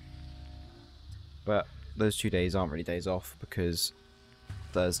 But those 2 days aren't really days off because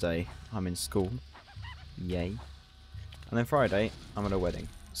Thursday I'm in school. Yay. And then Friday I'm at a wedding.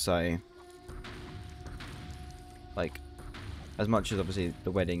 So, like, as much as obviously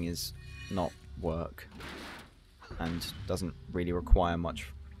the wedding is not work and doesn't really require much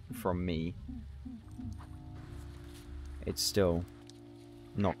from me, it's still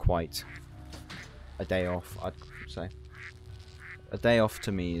not quite a day off, I'd say. A day off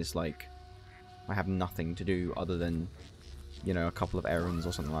to me is like I have nothing to do other than, you know, a couple of errands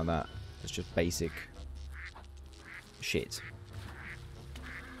or something like that. It's just basic shit.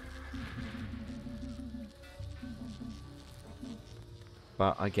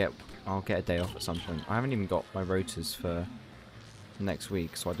 But I'll get a day off at some point. I haven't even got my rotors for next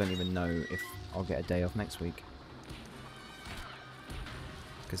week, so I don't even know if I'll get a day off next week.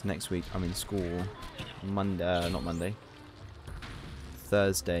 Because next week I'm in school not Monday,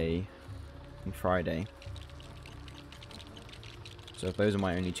 Thursday and Friday. So if those are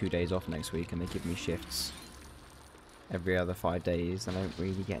my only 2 days off next week and they give me shifts every other 5 days, then I don't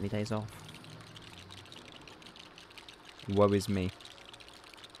really get any days off. Woe is me.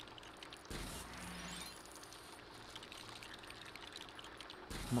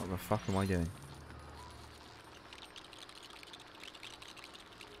 What the fuck am I doing?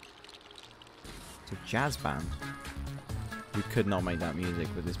 It's a jazz band. You could not make that music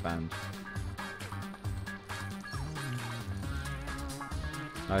with this band.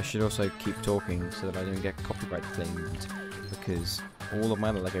 I should also keep talking so that I don't get copyright claimed, because all of my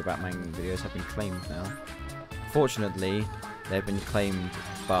other LEGO Batman videos have been claimed now. Fortunately, they've been claimed,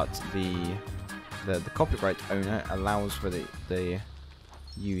 but the copyright owner allows for the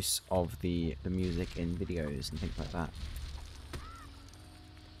use of the music in videos and things like that.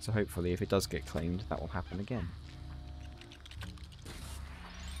 So hopefully, if it does get claimed, that will happen again.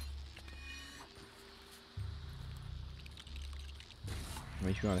 I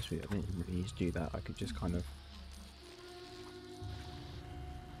mean, to be honest with you, I didn't really need to do that. I could just kind of...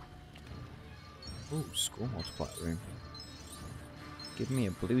 Ooh, score multiplier room. Give me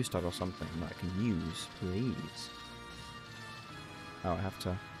a blue stud or something that I can use, please. Oh, I have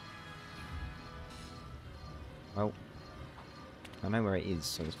to... Well, I know where it is,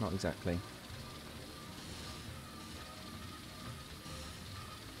 so it's not exactly...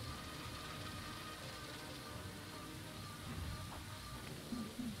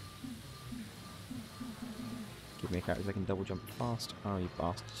 Give me a character that can double jump fast. Oh, you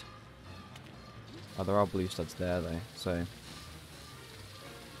bastard. Oh, there are blue studs there, though, so...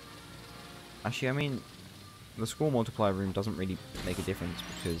 Actually, I mean... The score multiplier room doesn't really make a difference,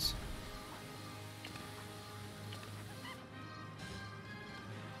 because...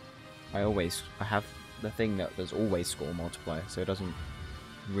 I have the thing that there's always score multiplier, so it doesn't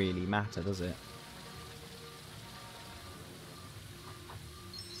really matter, does it?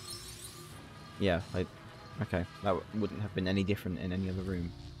 Yeah, okay, that wouldn't have been any different in any other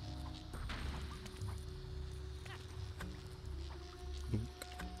room.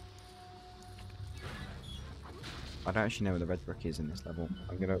 I don't actually know where the red brick is in this level.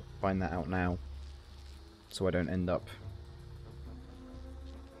 I'm gonna find that out now, so I don't end up...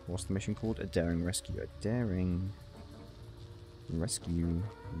 What's the mission called? A daring rescue. A daring rescue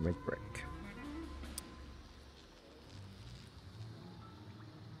red brick.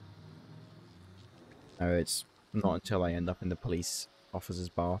 No, it's not until I end up in the police officer's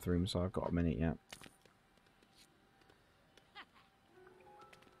bathroom, so I've got a minute yet.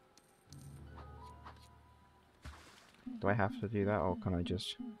 Do I have to do that, or can I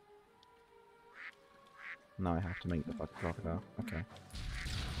just... No, I have to make the fucking crocodile. Okay.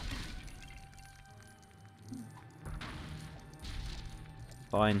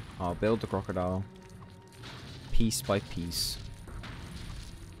 Fine, I'll build the crocodile. Piece by piece.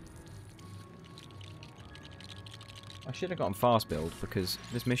 I should have gotten fast build, because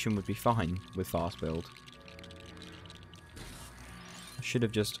this mission would be fine with fast build. I should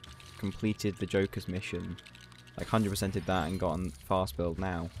have just completed the Joker's mission. Like 100%ed that and gotten fast build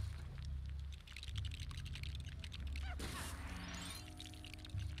now.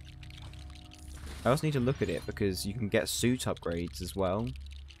 I also need to look at it because you can get suit upgrades as well,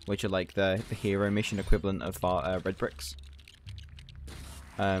 which are like the hero mission equivalent of red bricks.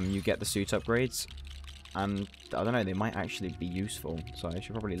 You get the suit upgrades, and I don't know, they might actually be useful, so I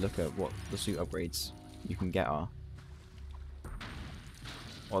should probably look at what the suit upgrades you can get are.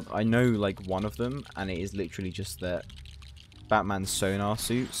 Well, I know like one of them, and it is literally just that Batman's sonar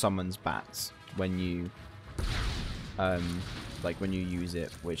suit summons bats when you when you use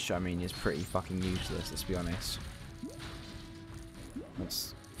it, which I mean is pretty fucking useless, let's be honest.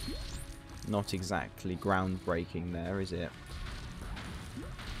 That's not exactly groundbreaking there, is it?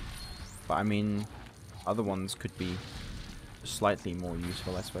 But I mean, other ones could be slightly more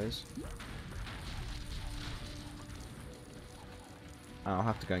useful, I suppose. I'll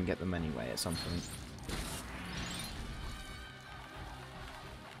have to go and get them anyway at some point.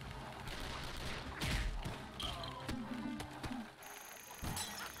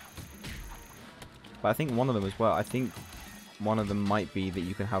 But I think one of them as well. I think one of them might be that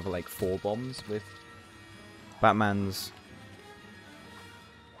you can have like 4 bombs with Batman's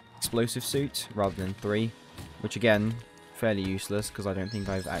explosive suit rather than 3, which again, fairly useless because I don't think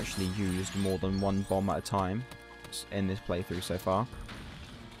I've actually used more than 1 bomb at a time in this playthrough so far.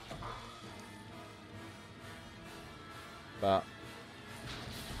 But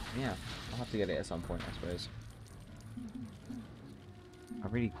yeah, I'll have to get it at some point, I suppose. I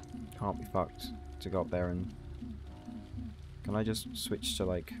really can't be fucked to go up there and... Can I just switch to,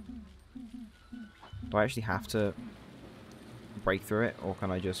 like... Do I actually have to break through it, or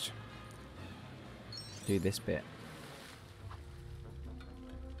can I just do this bit?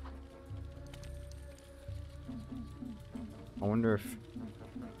 I wonder if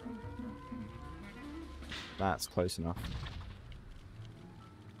that's close enough.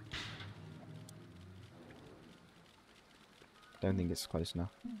 Don't think it's close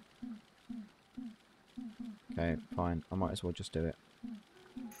enough. Okay, fine. I might as well just do it.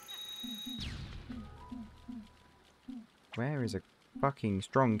 Where is a fucking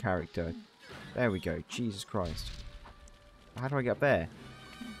strong character? There we go. Jesus Christ. How do I get up there?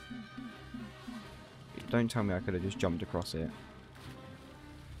 Don't tell me I could have just jumped across it.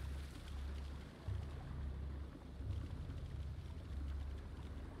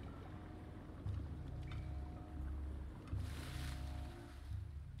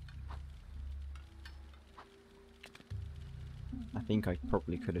 I think I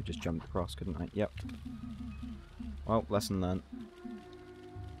probably could have just jumped across, couldn't I? Yep. Well, lesson learned.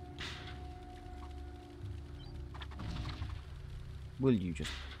 Will you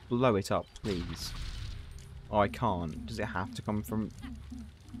just blow it up, please? Oh, I can't. Does it have to come from...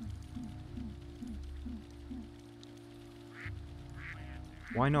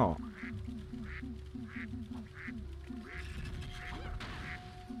 Why not?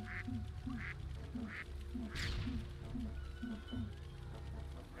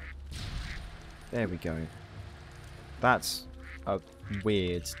 There we go. That's a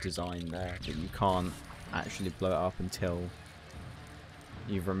weird design there, that you can't actually blow it up until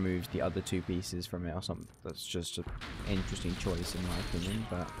you've removed the other 2 pieces from it or something. That's just an interesting choice in my opinion,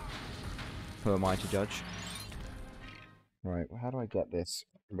 but who am I to judge? Right, well, how do I get this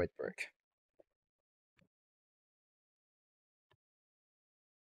red brick?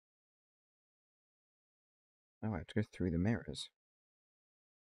 Oh, I have to go through the mirrors.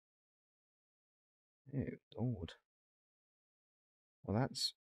 Ew, Lord. Well,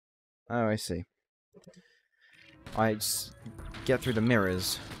 that's... Oh, I see. I just get through the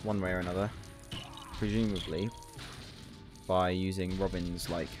mirrors one way or another, presumably by using Robin's,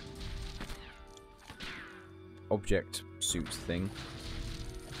 like, object suit thing.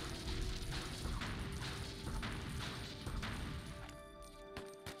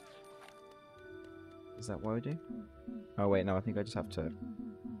 Is that what I do? Oh wait, no, I think I just have to...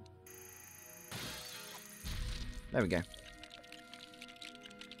 There we go.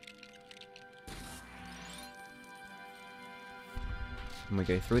 And we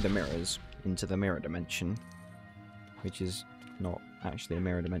go through the mirrors into the mirror dimension, which is not actually a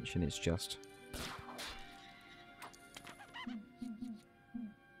mirror dimension, it's just... Have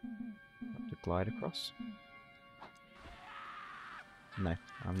to glide across? No,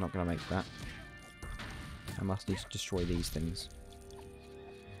 I'm not going to make that. I must destroy these things.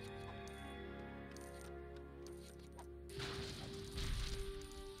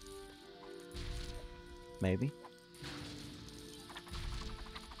 Maybe.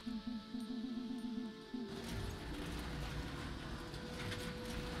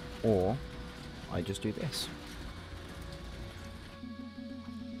 Or I just do this.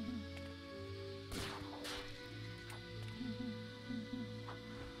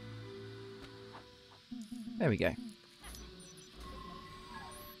 There we go.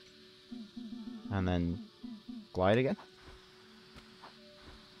 And then glide again.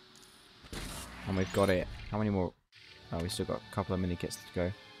 And we've got it. How many more? Oh, we've still got a couple of mini kits to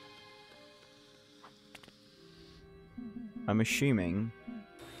go. I'm assuming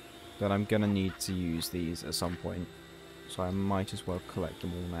that I'm gonna need to use these at some point, so I might as well collect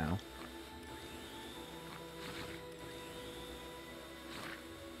them all now.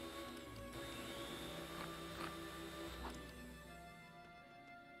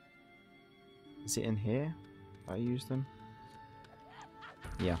 Is it in here? I use them?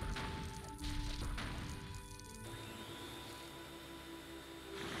 Yeah.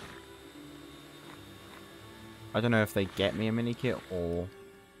 I don't know if they get me a mini kit or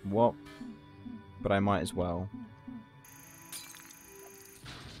what, but I might as well.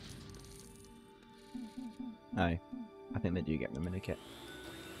 Oh, I think they do get me a mini kit.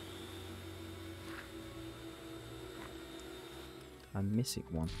 I'm missing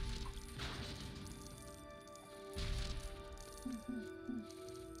one.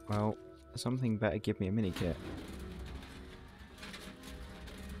 Well, something better give me a mini kit.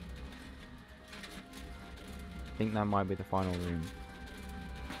 I think that might be the final room.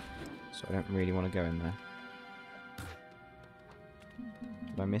 So I don't really want to go in there.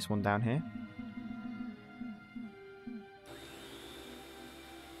 Did I miss one down here?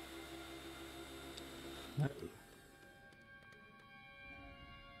 No.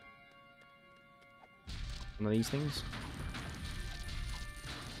 One of these things?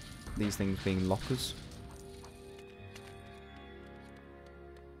 These things being lockers?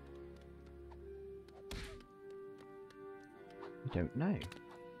 I don't know.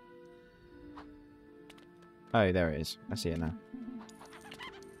 Oh, there it is. I see it now.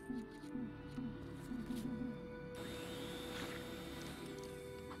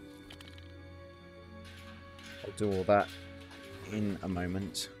 I'll do all that in a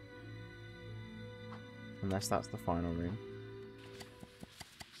moment. Unless that's the final room.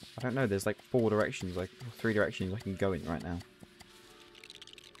 I don't know, there's like 4 directions, like 3 directions I can go in right now.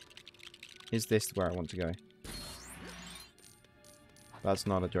 Is this where I want to go? That's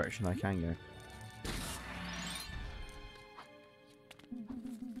not a direction I can go.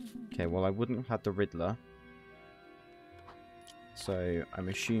 Okay, well I wouldn't have had the Riddler. So I'm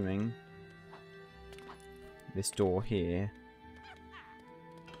assuming this door here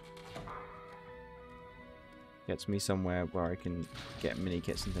gets me somewhere where I can get mini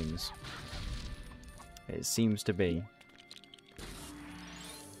kits and things. It seems to be.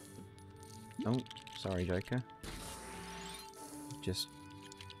 Oh, sorry Joker. Just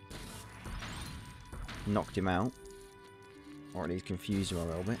knocked him out. Or at least confused him a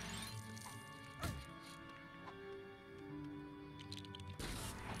little bit.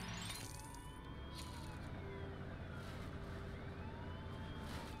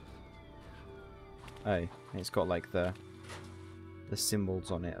 Oh, it's got like the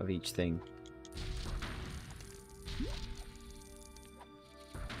symbols on it of each thing.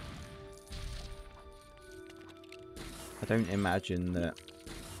 I don't imagine that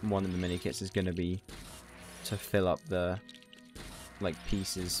one of the mini kits is going to be to fill up the like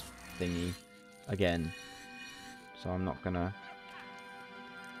pieces thingy again, so I'm not gonna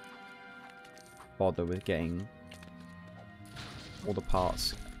bother with getting all the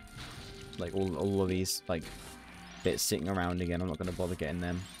parts, like all of these like bits sitting around again. I'm not gonna bother getting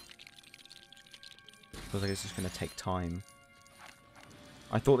them. Feels like it's just gonna take time.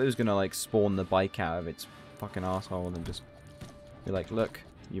 I thought it was gonna like spawn the bike out of its fucking asshole and then just be like, look,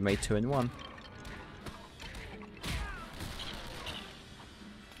 you made 2 in 1.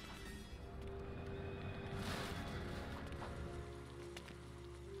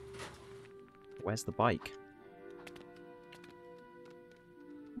 Where's the bike?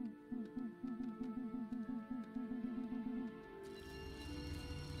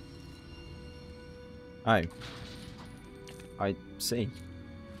 Oh. I see.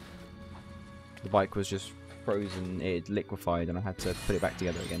 The bike was just frozen, it liquefied, and I had to put it back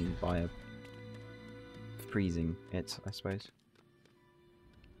together again by freezing it, I suppose.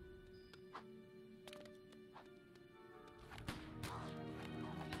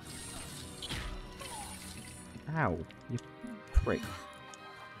 Ow, you prick.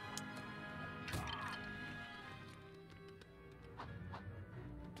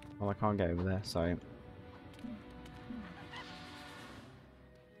 Well, I can't get over there, so...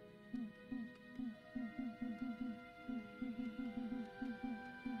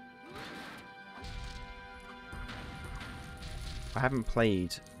 I haven't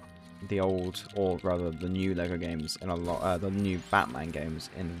played the old, or rather the new LEGO games in a lot, the new Batman games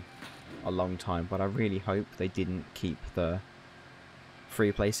in a long time, but I really hope they didn't keep the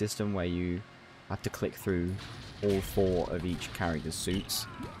free play system where you have to click through all 4 of each character's suits.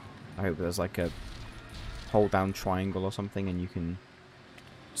 I hope there's like a hold down triangle or something and you can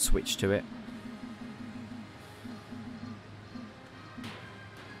switch to it.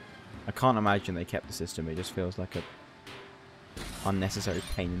 I can't imagine they kept the system, it just feels like a unnecessary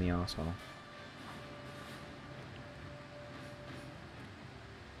pain in the arsehole.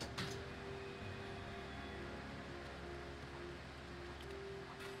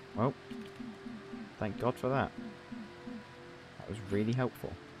 Well, thank God for that. That was really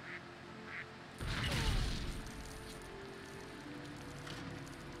helpful.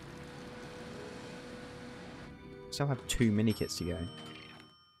 Still have 2 mini kits to go.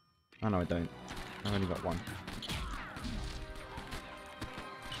 Oh no, I don't. I've only got 1.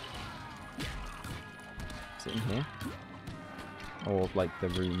 Is it in here? Or like the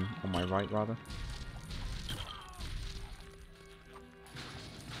room on my right, rather?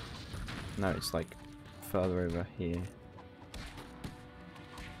 No, it's like further over here.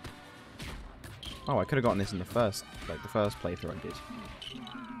 Oh, I could have gotten this in the first playthrough I did.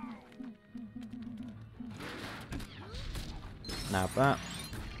 Now that.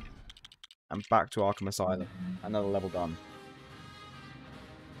 And back to Arkham Asylum. Another level done.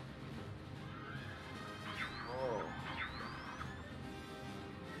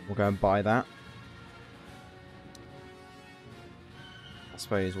 We'll go and buy that. I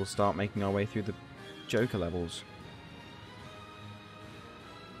suppose we'll start making our way through the Joker levels.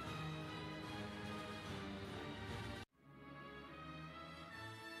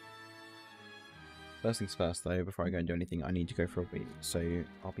 First things first though, before I go and do anything, I need to go for a wee, so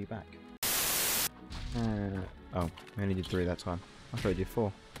I'll be back. Oh, we only did 3 that time. I thought I did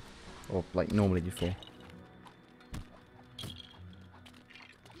 4. Or, like, normally do 4.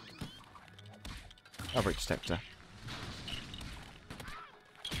 Fabric detector.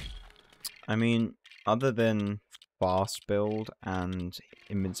 I mean, other than fast build and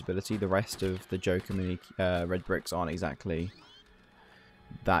invincibility, the rest of the Joker mini red bricks aren't exactly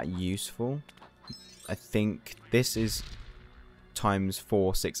that useful. I think this is times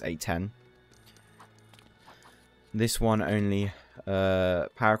 4, 6, 8, 10. This one only,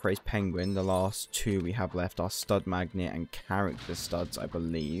 Paracraze Penguin, the last 2 we have left are Stud Magnet and Character Studs, I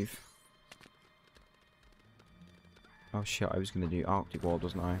believe. Oh shit, I was going to do Arctic World,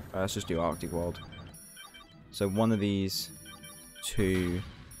 wasn't I? Let's just do Arctic World. So one of these 2...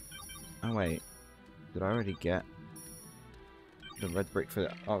 Oh wait, did I already get the red brick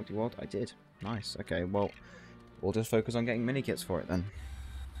for Arctic World? I did. Nice, okay, well, we'll just focus on getting mini kits for it then.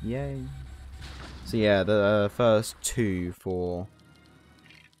 Yay. So yeah, the first 2 for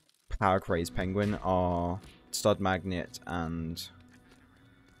Paracraze Penguin are Stud Magnet and...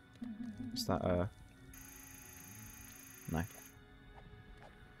 Is that a... No.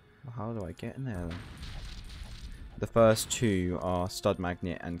 Well, how do I get in there then? The first 2 are Stud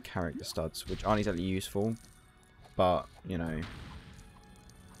Magnet and Character Studs, which aren't exactly useful, but, you know,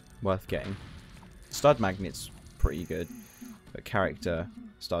 worth getting. Stud Magnet's pretty good, but Character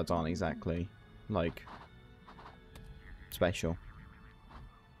Studs aren't exactly, like, special.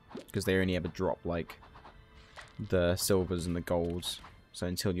 Because they only ever drop, like, the silvers and the golds. So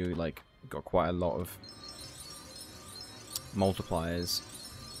until you, like, got quite a lot of multipliers,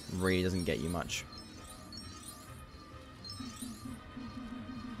 really doesn't get you much.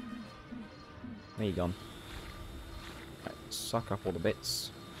 There you go. Right, suck up all the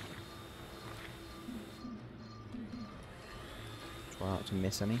bits. Try not to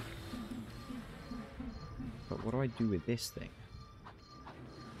miss any. But what do I do with this thing?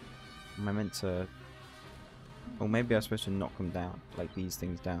 Am I meant to... Or maybe I'm supposed to knock them down, like these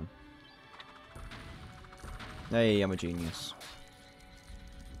things down. Hey, I'm a genius.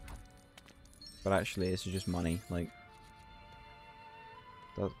 But actually, this is just money, like...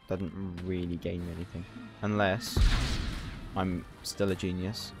 That doesn't really gain me anything. Unless I'm still a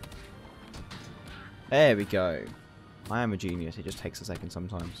genius. There we go. I am a genius, it just takes a second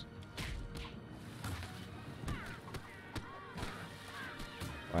sometimes.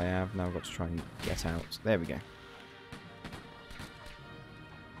 I have now got to try and get out. There we go.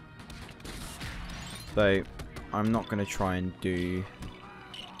 So, I'm not going to try and do...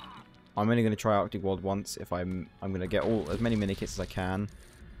 I'm only going to try Arctic World once if I'm going to get as many mini kits as I can.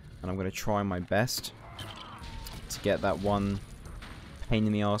 And I'm going to try my best to get that one pain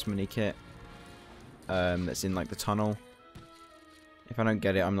in the arse mini kit that's in like the tunnel. If I don't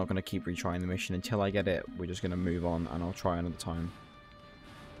get it, I'm not going to keep retrying the mission. Until I get it, we're just going to move on and I'll try another time.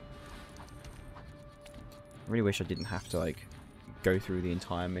 I really wish I didn't have to like go through the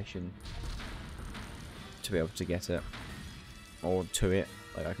entire mission to be able to get it. Or to it.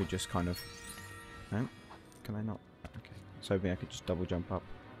 Like I could just kind of... No? Can I not? Okay. So hoping I could just double jump up.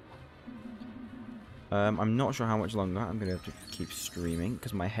 I'm not sure how much longer I'm going to have to keep streaming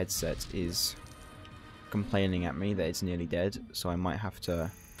because my headset is complaining at me that it's nearly dead, so I might have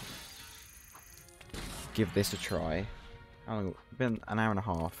to give this a try. How long? It's been an hour and a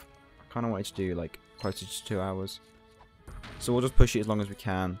half. I kind of wanted to do like closer to 2 hours, so we'll just push it as long as we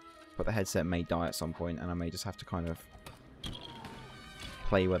can. But the headset may die at some point, and I may just have to kind of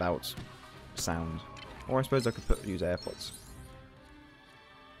play without sound. Or I suppose I could use AirPods.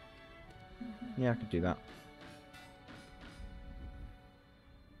 Yeah, I could do that.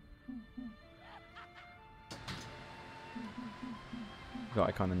 But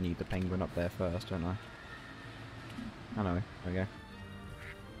I kind of need the penguin up there first, don't I? I know. There we go.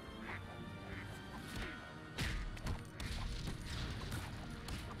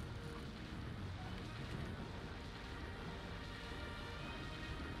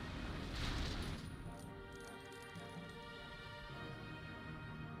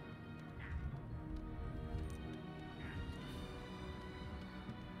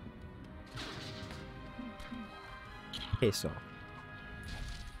 Piss off.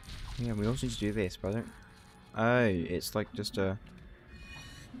 Yeah, we also need to do this, but I don't... Oh, it's like just a...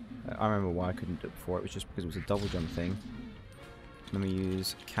 I remember why I couldn't do it before. It was just because it was a double jump thing. Let me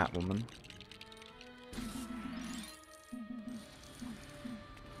use Catwoman.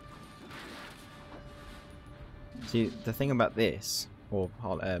 See, the thing about this, or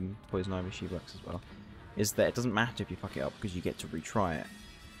Poison Ivy, she works as well, is that it doesn't matter if you fuck it up because you get to retry it.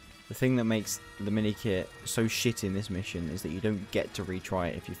 The thing that makes the mini kit so shit in this mission is that you don't get to retry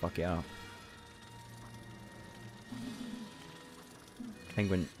it if you fuck it up.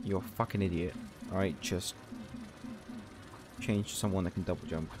 Penguin, you're a fucking idiot. Alright, just change to someone that can double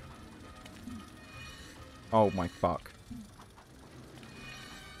jump. Oh my fuck.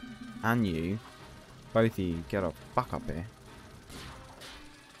 And you, both of you, get up, fuck up here.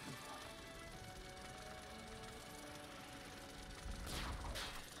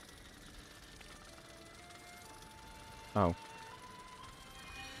 Oh.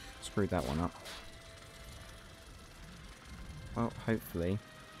 Screwed that one up. Well, hopefully.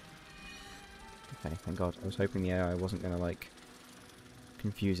 Okay, thank God. I was hoping the AI wasn't going to, like,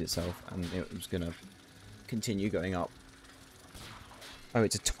 confuse itself and it was going to continue going up. Oh,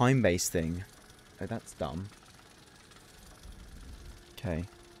 it's a time-based thing. Oh, that's dumb. Okay.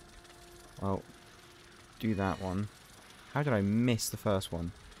 Well, do that one. How did I miss the first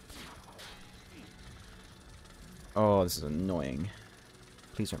one? Oh, this is annoying.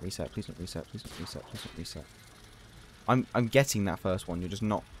 Please don't reset, please don't reset, please don't reset, please don't reset. I'm getting that first one, you're just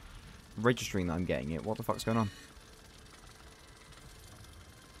not registering that I'm getting it. What the fuck's going on?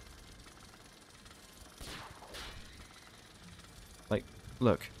 Like,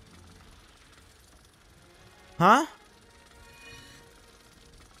 look. Huh?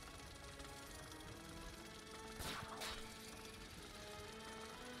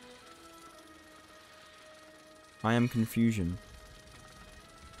 I am confusion.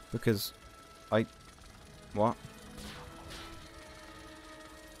 Because what?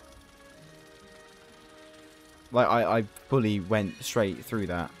 Like, I fully went straight through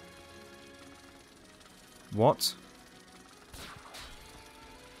that. What?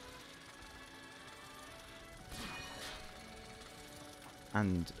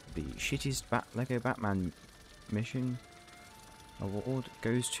 And the shittiest Lego Batman mission award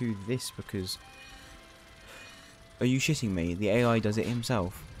goes to this because... Are you shitting me? The AI does it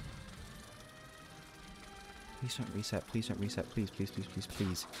himself. Please don't reset. Please don't reset. Please, please, please, please,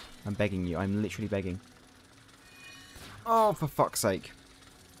 please. I'm begging you. I'm literally begging. Oh, for fuck's sake.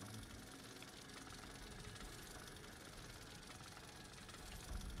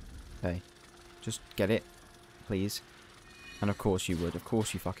 Okay. Just get it. Please. And of course you would. Of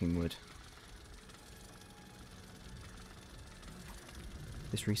course you fucking would.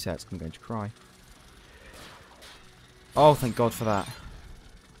 This resets. I'm going to cry. Oh, thank God for that.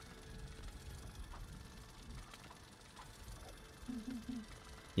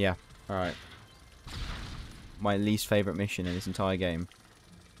 Yeah, alright. My least favourite mission in this entire game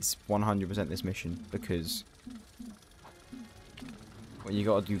is 100% this mission, because when you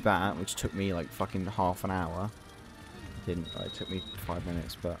gotta do that, which took me like fucking half an hour, it took me 5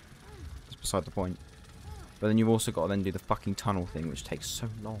 minutes, but that's beside the point. But then you've also got to then do the fucking tunnel thing, which takes so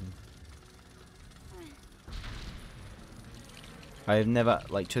long. I have never,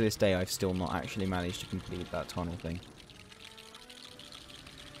 like, to this day, I've still not actually managed to complete that tunnel thing.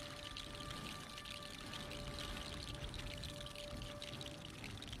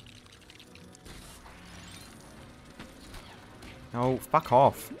 Oh, fuck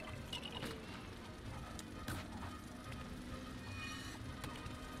off.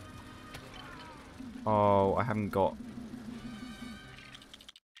 Oh, I haven't got...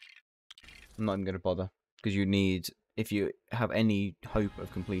 I'm not even going to bother. Because you need... If you have any hope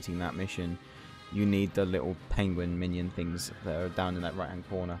of completing that mission, you need the little penguin minion things that are down in that right-hand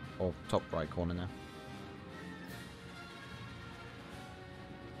corner. Or top right corner now.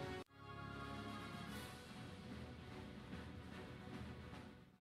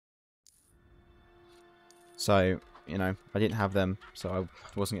 So, you know, I didn't have them, so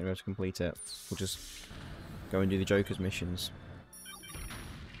I wasn't going to be able to complete it. We'll just go and do the Joker's missions.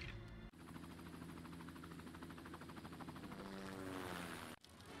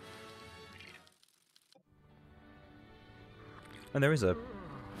 And there is a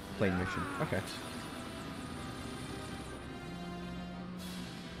plane mission. Okay.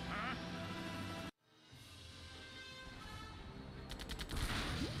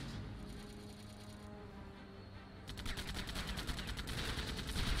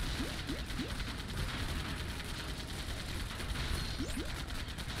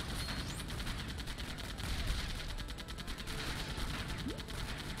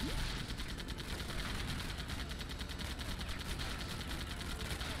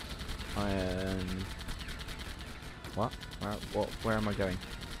 What? Where am I going?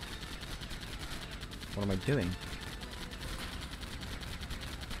 What am I doing?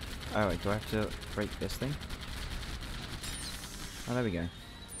 Oh wait, do I have to break this thing? Oh, there we go.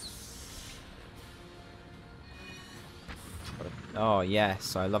 Oh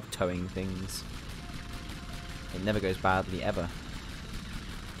yes, I love towing things. It never goes badly ever.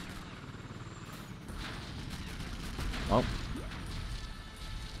 Well,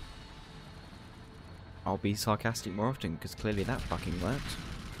 I'll be sarcastic more often because clearly that fucking worked.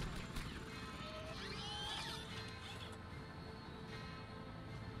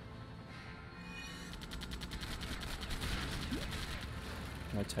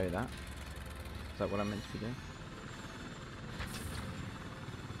 Can I tow that? Is that what I'm meant to be doing?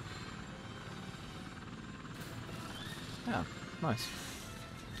 Yeah, nice.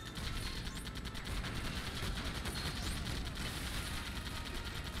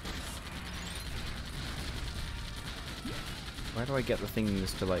 Where do I get the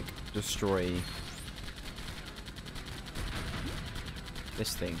things to, like, destroy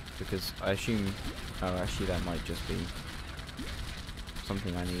this thing? Because I assume... Oh, actually that might just be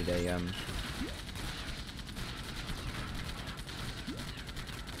something I need a,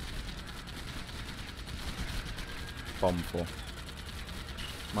 bomb for.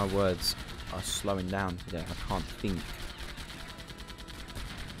 My words are slowing down today. I can't think.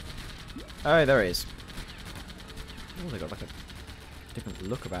 Oh, there it is. Oh, they got like a different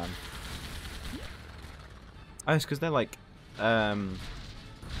look about them. Oh, it's because they're like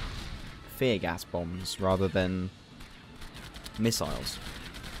fear gas bombs rather than missiles.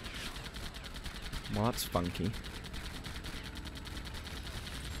 Well, that's funky.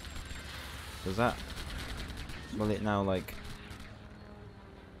 Does that... Will it now, like...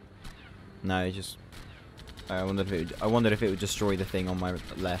 No, it just... I wondered if it would destroy the thing on my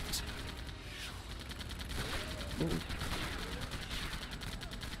left. Ooh.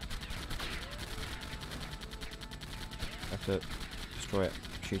 Have to destroy it,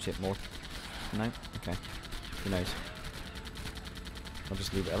 shoot it more. No? Okay. Who knows? I'll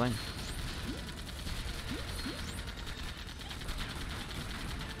just leave it alone.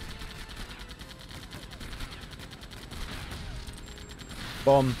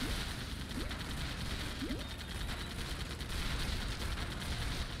 Bomb.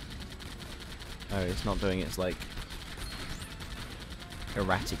 Oh, it's not doing its, like,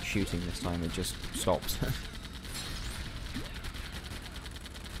 erratic shooting this time, it just stops.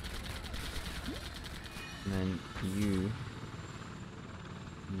 And then you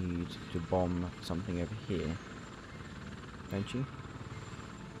need to bomb something over here, don't you?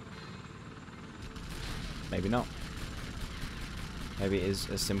 Maybe not. Maybe it is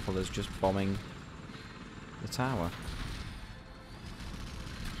as simple as just bombing the tower.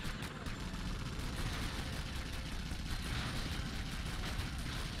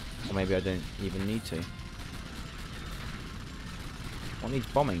 Or maybe I don't even need to. What needs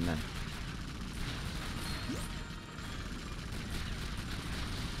bombing then?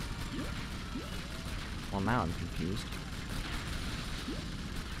 Well, now I'm confused.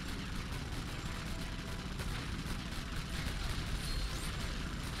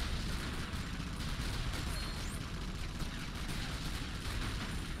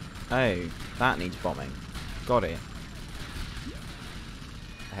 Oh, that needs bombing. Got it.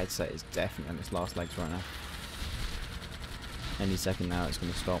 The headset is definitely on its last legs right now. Any second now it's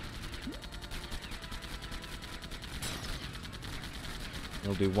going to stop.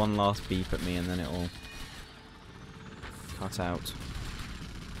 It'll do one last beep at me and then it'll cut out.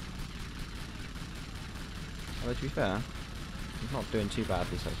 Although to be fair, it's not doing too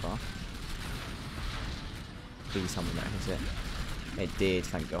badly so far. Please tell me that hits it. It did,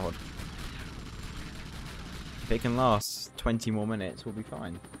 thank God. If it can last 20 more minutes, we'll be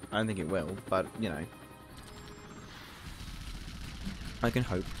fine. I don't think it will, but, you know. I can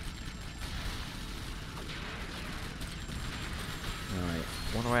hope. Alright,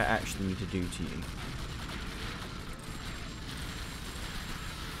 what do I actually need to do to you?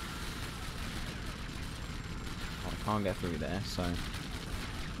 Oh, I can't get through there, so...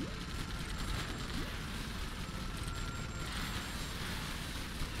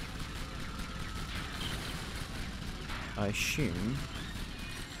 I assume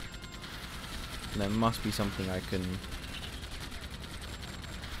there must be something I can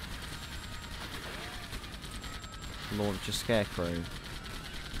launch a scarecrow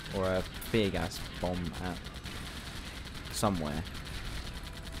or a fear gas bomb at somewhere.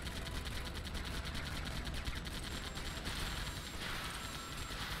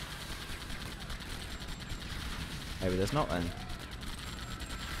 Maybe there's not then.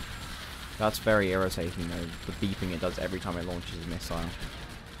 That's very irritating though, the beeping it does every time it launches a missile.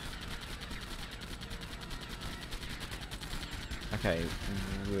 Okay.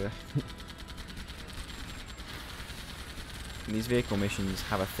 These vehicle missions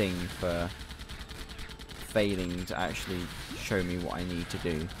have a thing for failing to actually show me what I need to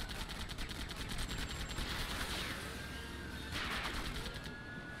do.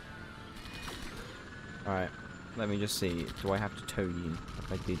 Alright, let me just see. Do I have to tow you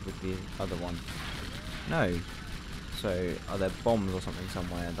like I did with the other one? No. So, are there bombs or something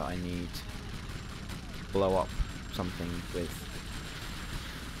somewhere that I need to blow up something with?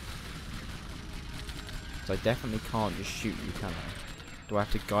 So I definitely can't just shoot you, can I? Do I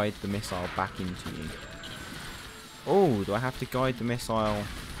have to guide the missile back into you? Oh, do I have to guide the missile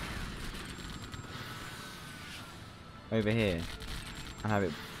over here and have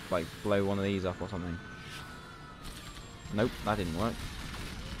it like blow one of these up or something? Nope, that didn't work.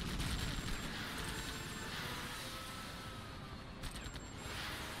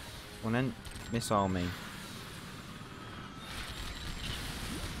 Well then, missile me.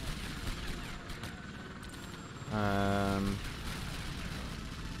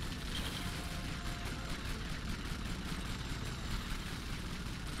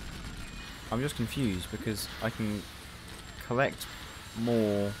 I'm just confused because I can collect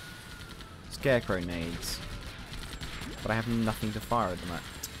more scarecrow nades, but I have nothing to fire at them at.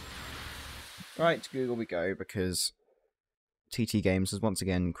 Right, to Google we go, because TT Games has once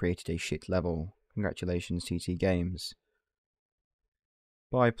again created a shit level. Congratulations, TT Games.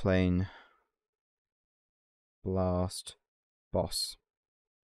 Biplane Blast Boss.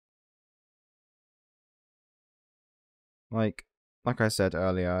 Like I said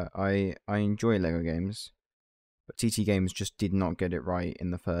earlier, I enjoy LEGO games, but TT Games just did not get it right in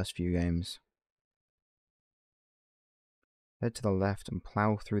the first few games. Head to the left and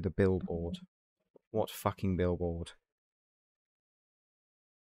plow through the billboard. What fucking billboard?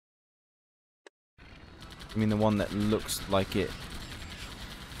 I mean the one that looks like it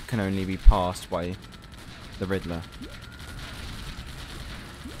can only be passed by the Riddler.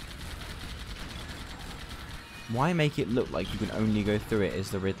 Why make it look like you can only go through it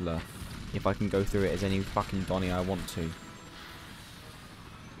as the Riddler if I can go through it as any fucking Donnie I want to?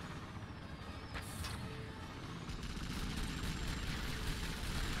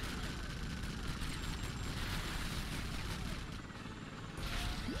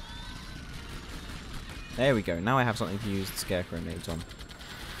 There we go, now I have something to use the scarecrow nades on.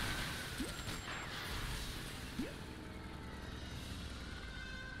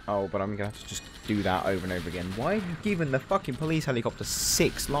 Oh, but I'm gonna have to just do that over and over again. Why have you given the fucking police helicopter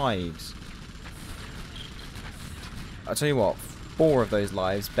 6 lives? I'll tell you what, 4 of those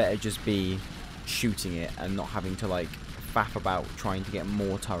lives better just be shooting it and not having to, like, faff about trying to get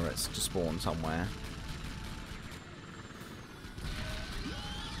more turrets to spawn somewhere.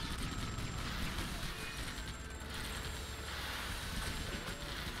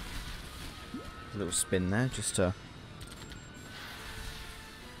 A little spin there, just to...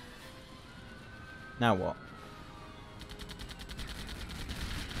 Now what?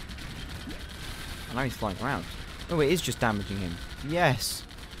 I know he's flying around. Oh, it is just damaging him. Yes!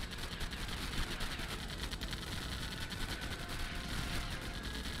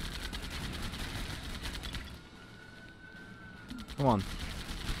 Come on.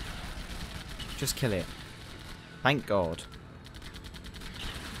 Just kill it. Thank God.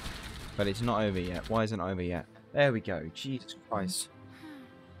 But it's not over yet. Why isn't it over yet? There we go. Jesus Christ.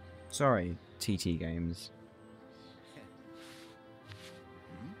 Sorry, TT Games.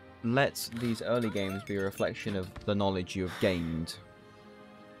 Let these early games be a reflection of the knowledge you have gained,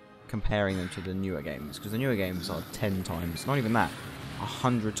 comparing them to the newer games, because the newer games are 10 times, not even that,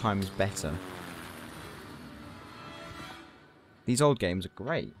 100 times better. These old games are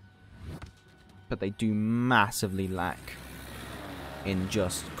great, but they do massively lack in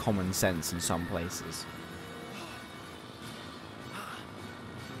just common sense in some places.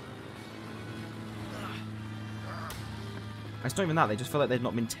 It's not even that, they just feel like they've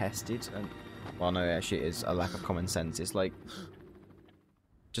not been tested. And well, no, actually it is a lack of common sense. It's like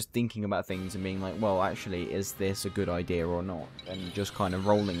just thinking about things and being like, well, actually, is this a good idea or not? And just kind of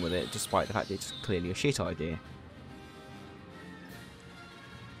rolling with it, despite the fact that it's clearly a shit idea.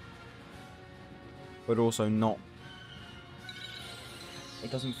 But also not...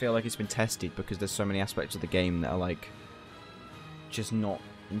 It doesn't feel like it's been tested because there's so many aspects of the game that are like just not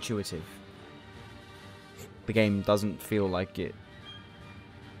intuitive. The game doesn't feel like it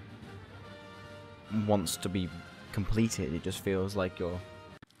wants to be completed. It just feels like you're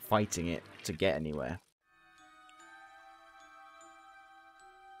fighting it to get anywhere.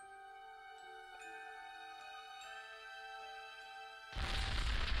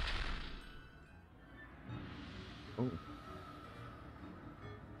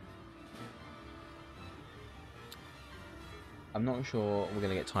 I'm not sure we're going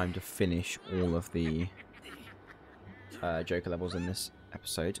to get time to finish all of the Joker levels in this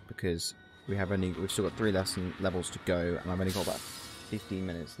episode, because we've still got 3 levels to go, and I've only got about 15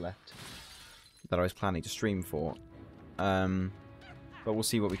 minutes left that I was planning to stream for. But we'll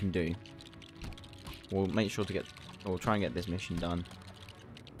see what we can do. We'll make sure to we'll try and get this mission done.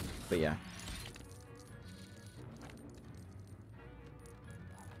 But yeah.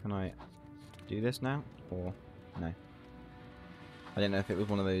 Can I do this now? Or no? I don't know if it was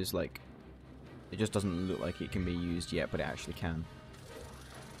one of those, like, it just doesn't look like it can be used yet, but it actually can.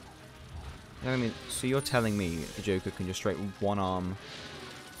 I mean, so you're telling me the Joker can just straight with one arm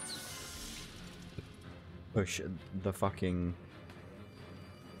push the fucking...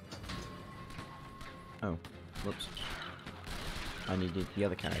 Oh, whoops. I needed the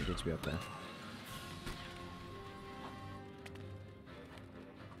other character to be up there.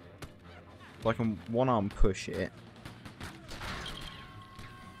 So I can one arm push it.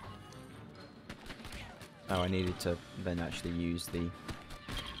 Oh, I needed to then actually use the...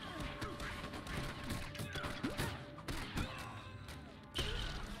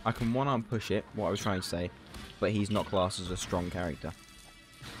 I can one arm push it, what I was trying to say, but he's not classed as a strong character.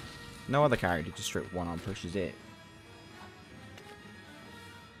 No other character just straight one arm pushes it.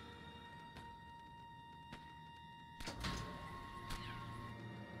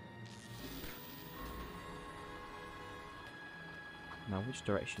 Now, which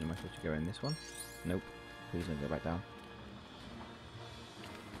direction am I supposed to go in? This one? Nope. Please don't go back down.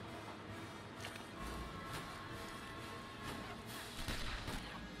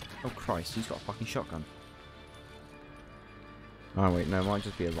 Oh Christ, he's got a fucking shotgun. Oh wait, no, it might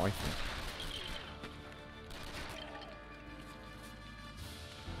just be a rifle.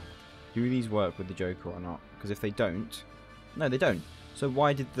 Do these work with the Joker or not? Because if they don't... No, they don't. So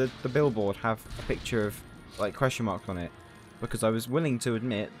why did the billboard have a picture of, like, question marks on it? Because I was willing to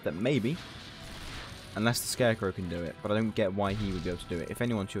admit that maybe, unless the Scarecrow can do it, but I don't get why he would be able to do it. If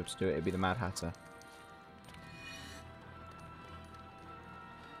anyone should be able to do it, it'd be the Mad Hatter.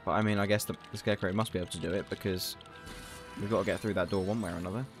 But I mean, I guess the Scarecrow must be able to do it, because we've got to get through that door one way or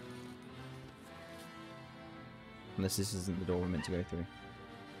another. Unless this isn't the door we're meant to go through.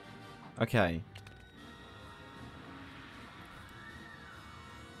 Okay.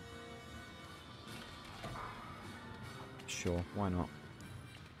 Sure, why not?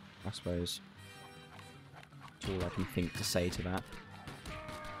 I suppose. That's all I can think to say to that.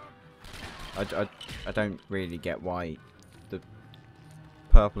 I don't really get why the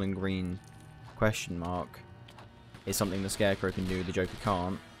purple and green question mark is something the Scarecrow can do, the Joker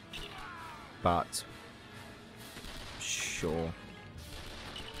can't. But sure.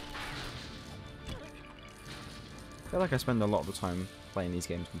 I feel like I spend a lot of the time playing these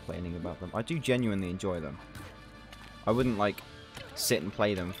games complaining about them. I do genuinely enjoy them. I wouldn't, like, sit and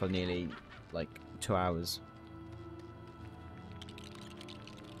play them for nearly, like, 2 hours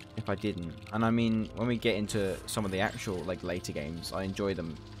if I didn't. And I mean, when we get into some of the actual, like, later games, I enjoy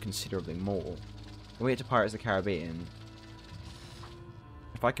them considerably more. When we get to Pirates of the Caribbean,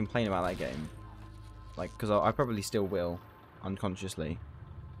 if I complain about that game, like, because I probably still will, unconsciously,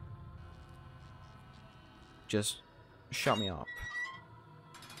 just shut me up.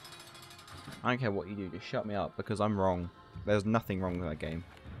 I don't care what you do, just shut me up, because I'm wrong. There's nothing wrong with that game.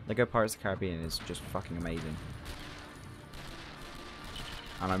 Lego Pirates of the Caribbean is just fucking amazing.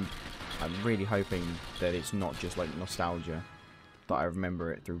 And I'm really hoping that it's not just like nostalgia, that I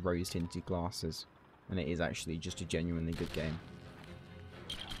remember it through rose-tinted glasses, and it is actually just a genuinely good game.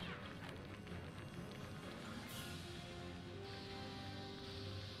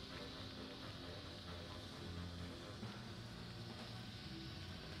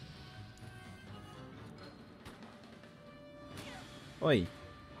 Oi!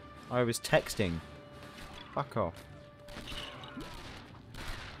 I was texting. Fuck off.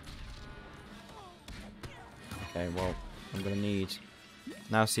 Okay, well, I'm gonna need...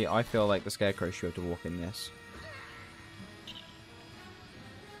 Now see, I feel like the Scarecrow should have to walk in this.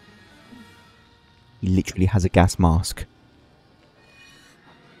 He literally has a gas mask.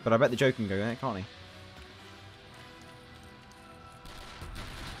 But I bet the Joker can go in it, can't he?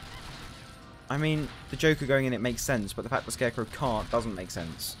 I mean, the Joker going in it makes sense, but the fact the Scarecrow can't doesn't make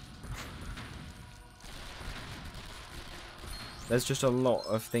sense. There's just a lot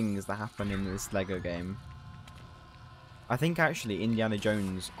of things that happen in this Lego game. I think actually Indiana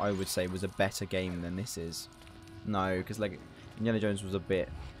Jones, I would say, was a better game than this is. No, because like Indiana Jones was a bit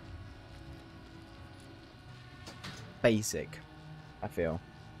basic, I feel.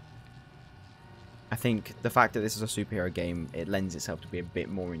 I think the fact that this is a superhero game, it lends itself to be a bit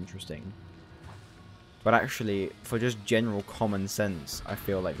more interesting. But actually, for just general common sense, I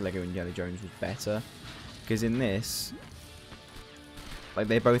feel like Lego Indiana Jones was better. Because in this, like,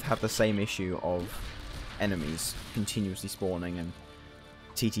 they both have the same issue of enemies continuously spawning, and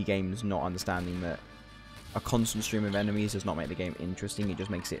TT Games not understanding that a constant stream of enemies does not make the game interesting, it just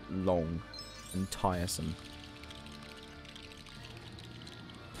makes it long and tiresome.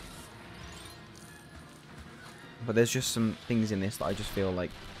 But there's just some things in this that I just feel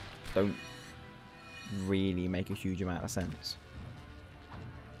like don't really make a huge amount of sense.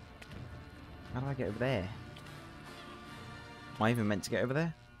 How do I get over there? Am I even meant to get over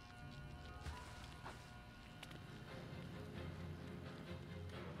there?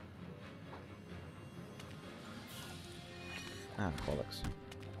 Ah, bollocks.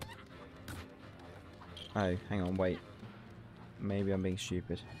 Oh, hang on, wait. Maybe I'm being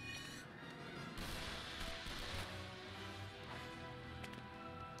stupid.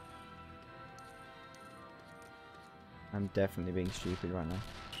 I'm definitely being stupid right now.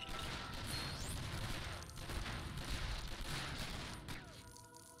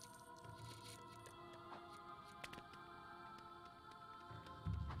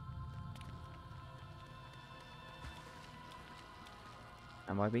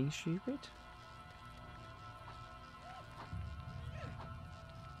 Am I being stupid?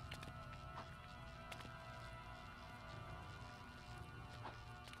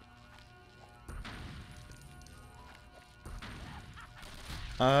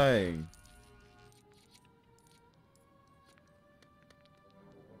 Oh.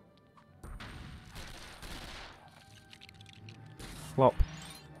 Plop.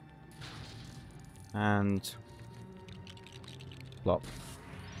 And plop.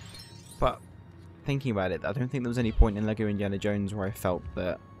 But thinking about it, I don't think there was any point in Lego Indiana Jones where I felt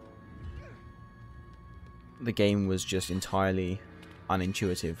that the game was just entirely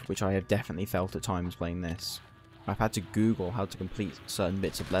unintuitive, which I have definitely felt at times playing this. I've had to Google how to complete certain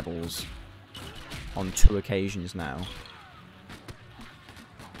bits of levels on 2 occasions now.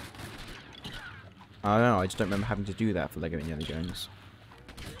 I don't know, I just don't remember having to do that for Lego Indiana Jones.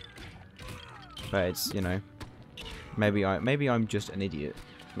 But it's, you know, maybe I'm just an idiot.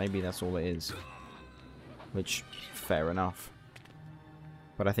 Maybe that's all it is. Which, fair enough.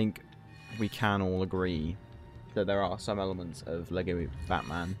 But I think we can all agree that there are some elements of Lego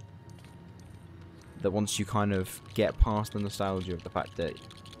Batman that once you kind of get past the nostalgia of the fact that,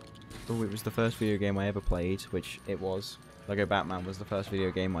 oh, it was the first video game I ever played, which it was. Lego Batman was the first video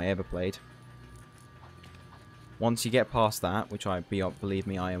game I ever played. Once you get past that, which believe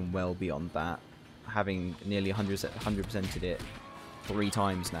me, I am well beyond that, having nearly 100%ed it 3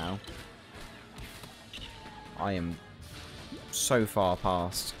 times now, I am so far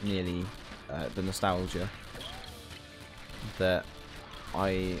past nearly the nostalgia that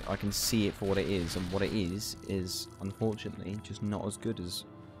I can see it for what it is, and what it is unfortunately just not as good as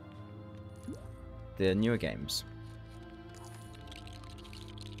the newer games.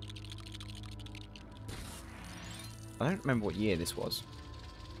 I don't remember what year this was,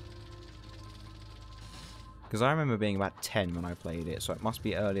 because I remember being about 10 when I played it, so it must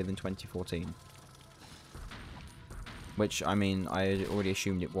be earlier than 2014. Which, I mean, I already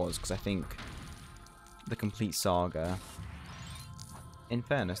assumed it was, because I think the Complete Saga, in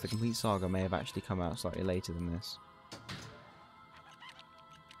fairness, the Complete Saga may have actually come out slightly later than this.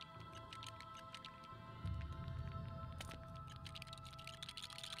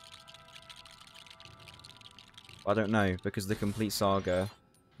 I don't know, because the Complete Saga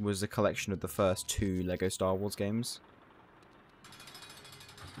was a collection of the first 2 Lego Star Wars games,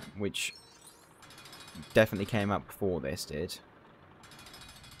 which definitely came out before this did.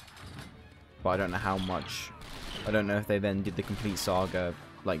 But I don't know how much. I don't know if they then did the Complete Saga,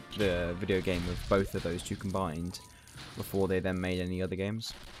 like the video game with both of those 2 combined, before they then made any other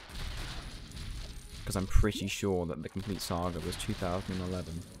games. Because I'm pretty sure that the Complete Saga was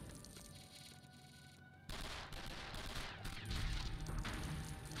 2011.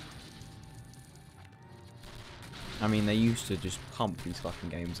 I mean, they used to just pump these fucking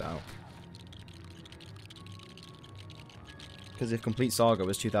games out. Because if Complete Saga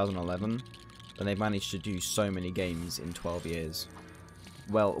was 2011, then they've managed to do so many games in 12 years.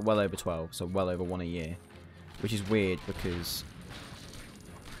 Well over 12, so well over 1 a year. Which is weird because...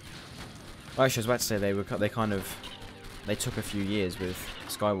 Actually, I was about to say they took a few years with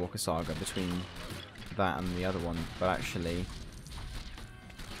Skywalker Saga between that and the other one, but actually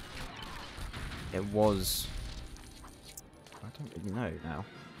it was... I don't really know now.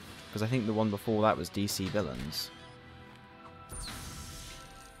 Because I think the one before that was DC Villains,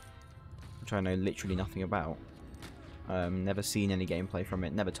 which I know literally nothing about. Never seen any gameplay from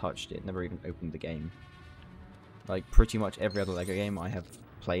it, never touched it, never even opened the game. Like, pretty much every other LEGO game I have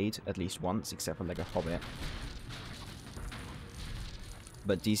played at least once, except for LEGO Hobbit.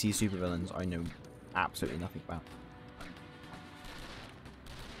 But DC Supervillains I know absolutely nothing about.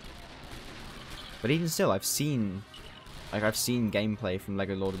 But even still, I've seen gameplay from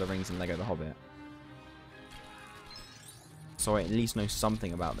LEGO Lord of the Rings and LEGO The Hobbit. So I at least know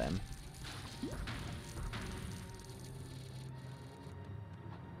something about them.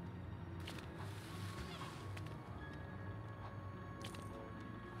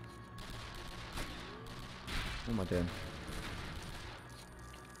 What am I doing?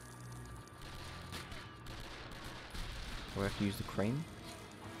 Do I have to use the crane?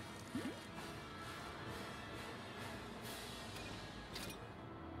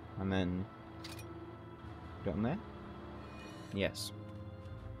 And then go on there? Yes.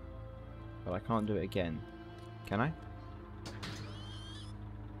 But I can't do it again. Can I?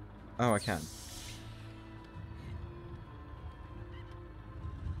 Oh, I can.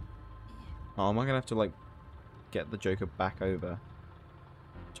 Oh, am I gonna have to, like, get the Joker back over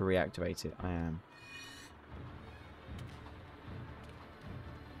to reactivate it? I am.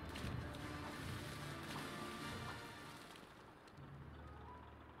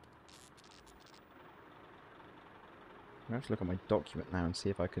 I'm going to look at my document now and see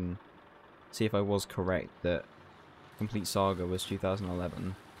if I can see if I was correct that Complete Saga was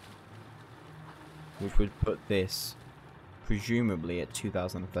 2011, which would put this presumably at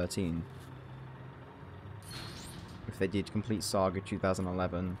 2013. If they did Complete Saga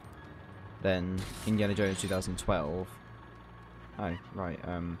 2011, then Indiana Jones 2012. Oh, right.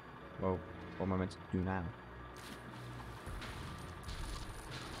 Well, what am I meant to do now?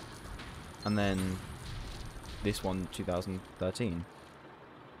 And then this one, 2013.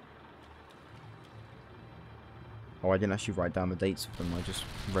 Oh, I didn't actually write down the dates of them. I just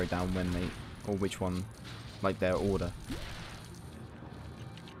wrote down when they, or which one, like their order.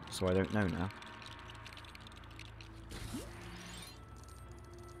 So I don't know now.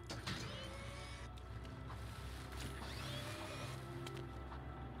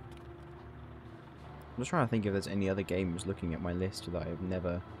 I'm just trying to think if there's any other games looking at my list that I've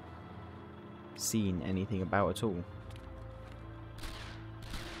never seen anything about at all.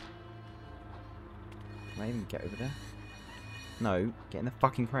 Can I even get over there? No, get in the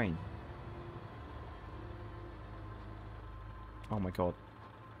fucking crane. Oh my god.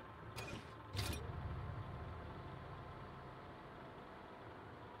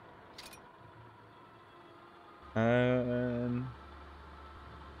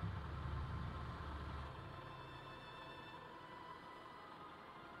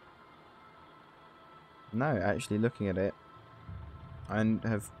 No, actually looking at it, I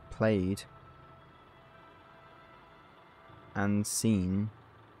have played and seen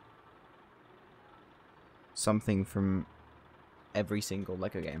something from every single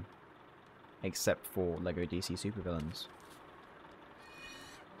LEGO game, except for LEGO DC Supervillains.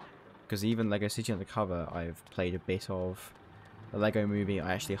 Because even LEGO City Undercover I've played a bit of. The LEGO Movie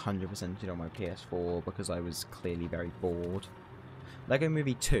I actually 100%ed on my PS4 because I was clearly very bored. LEGO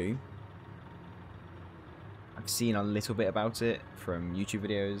Movie 2, I've seen a little bit about it from YouTube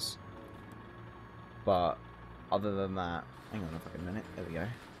videos, but other than that, hang on a fucking minute, there we go.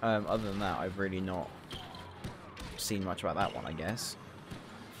 Other than that, I've really not seen much about that one, I guess.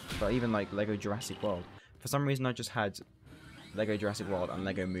 But even like LEGO Jurassic World, for some reason I just had LEGO Jurassic World and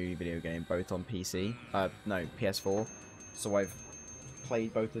LEGO Movie video game both on PC, no, PS4, so I've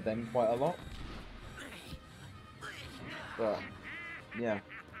played both of them quite a lot. But yeah,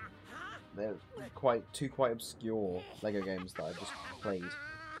 they're two quite obscure LEGO games that I've just played.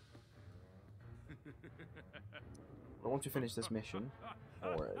 But once we finish this mission,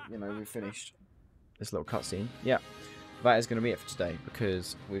 or you know, we've finished this little cutscene, yeah, that is going to be it for today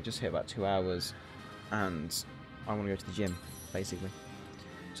because we've just hit about 2 hours, and I want to go to the gym, basically.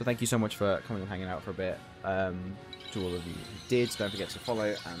 So thank you so much for coming and hanging out for a bit. To all of you who did, don't forget to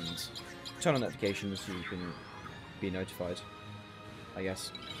follow and turn on notifications so you can be notified, I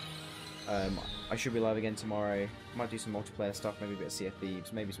guess. I should be live again tomorrow. Might do some multiplayer stuff, maybe a bit of Sea of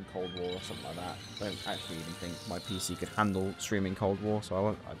Thieves, maybe some Cold War or something like that. I don't actually even think my PC could handle streaming Cold War, so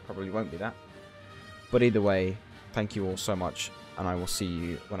I probably won't do that. But either way, thank you all so much, and I will see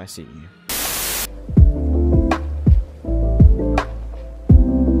you when I see you.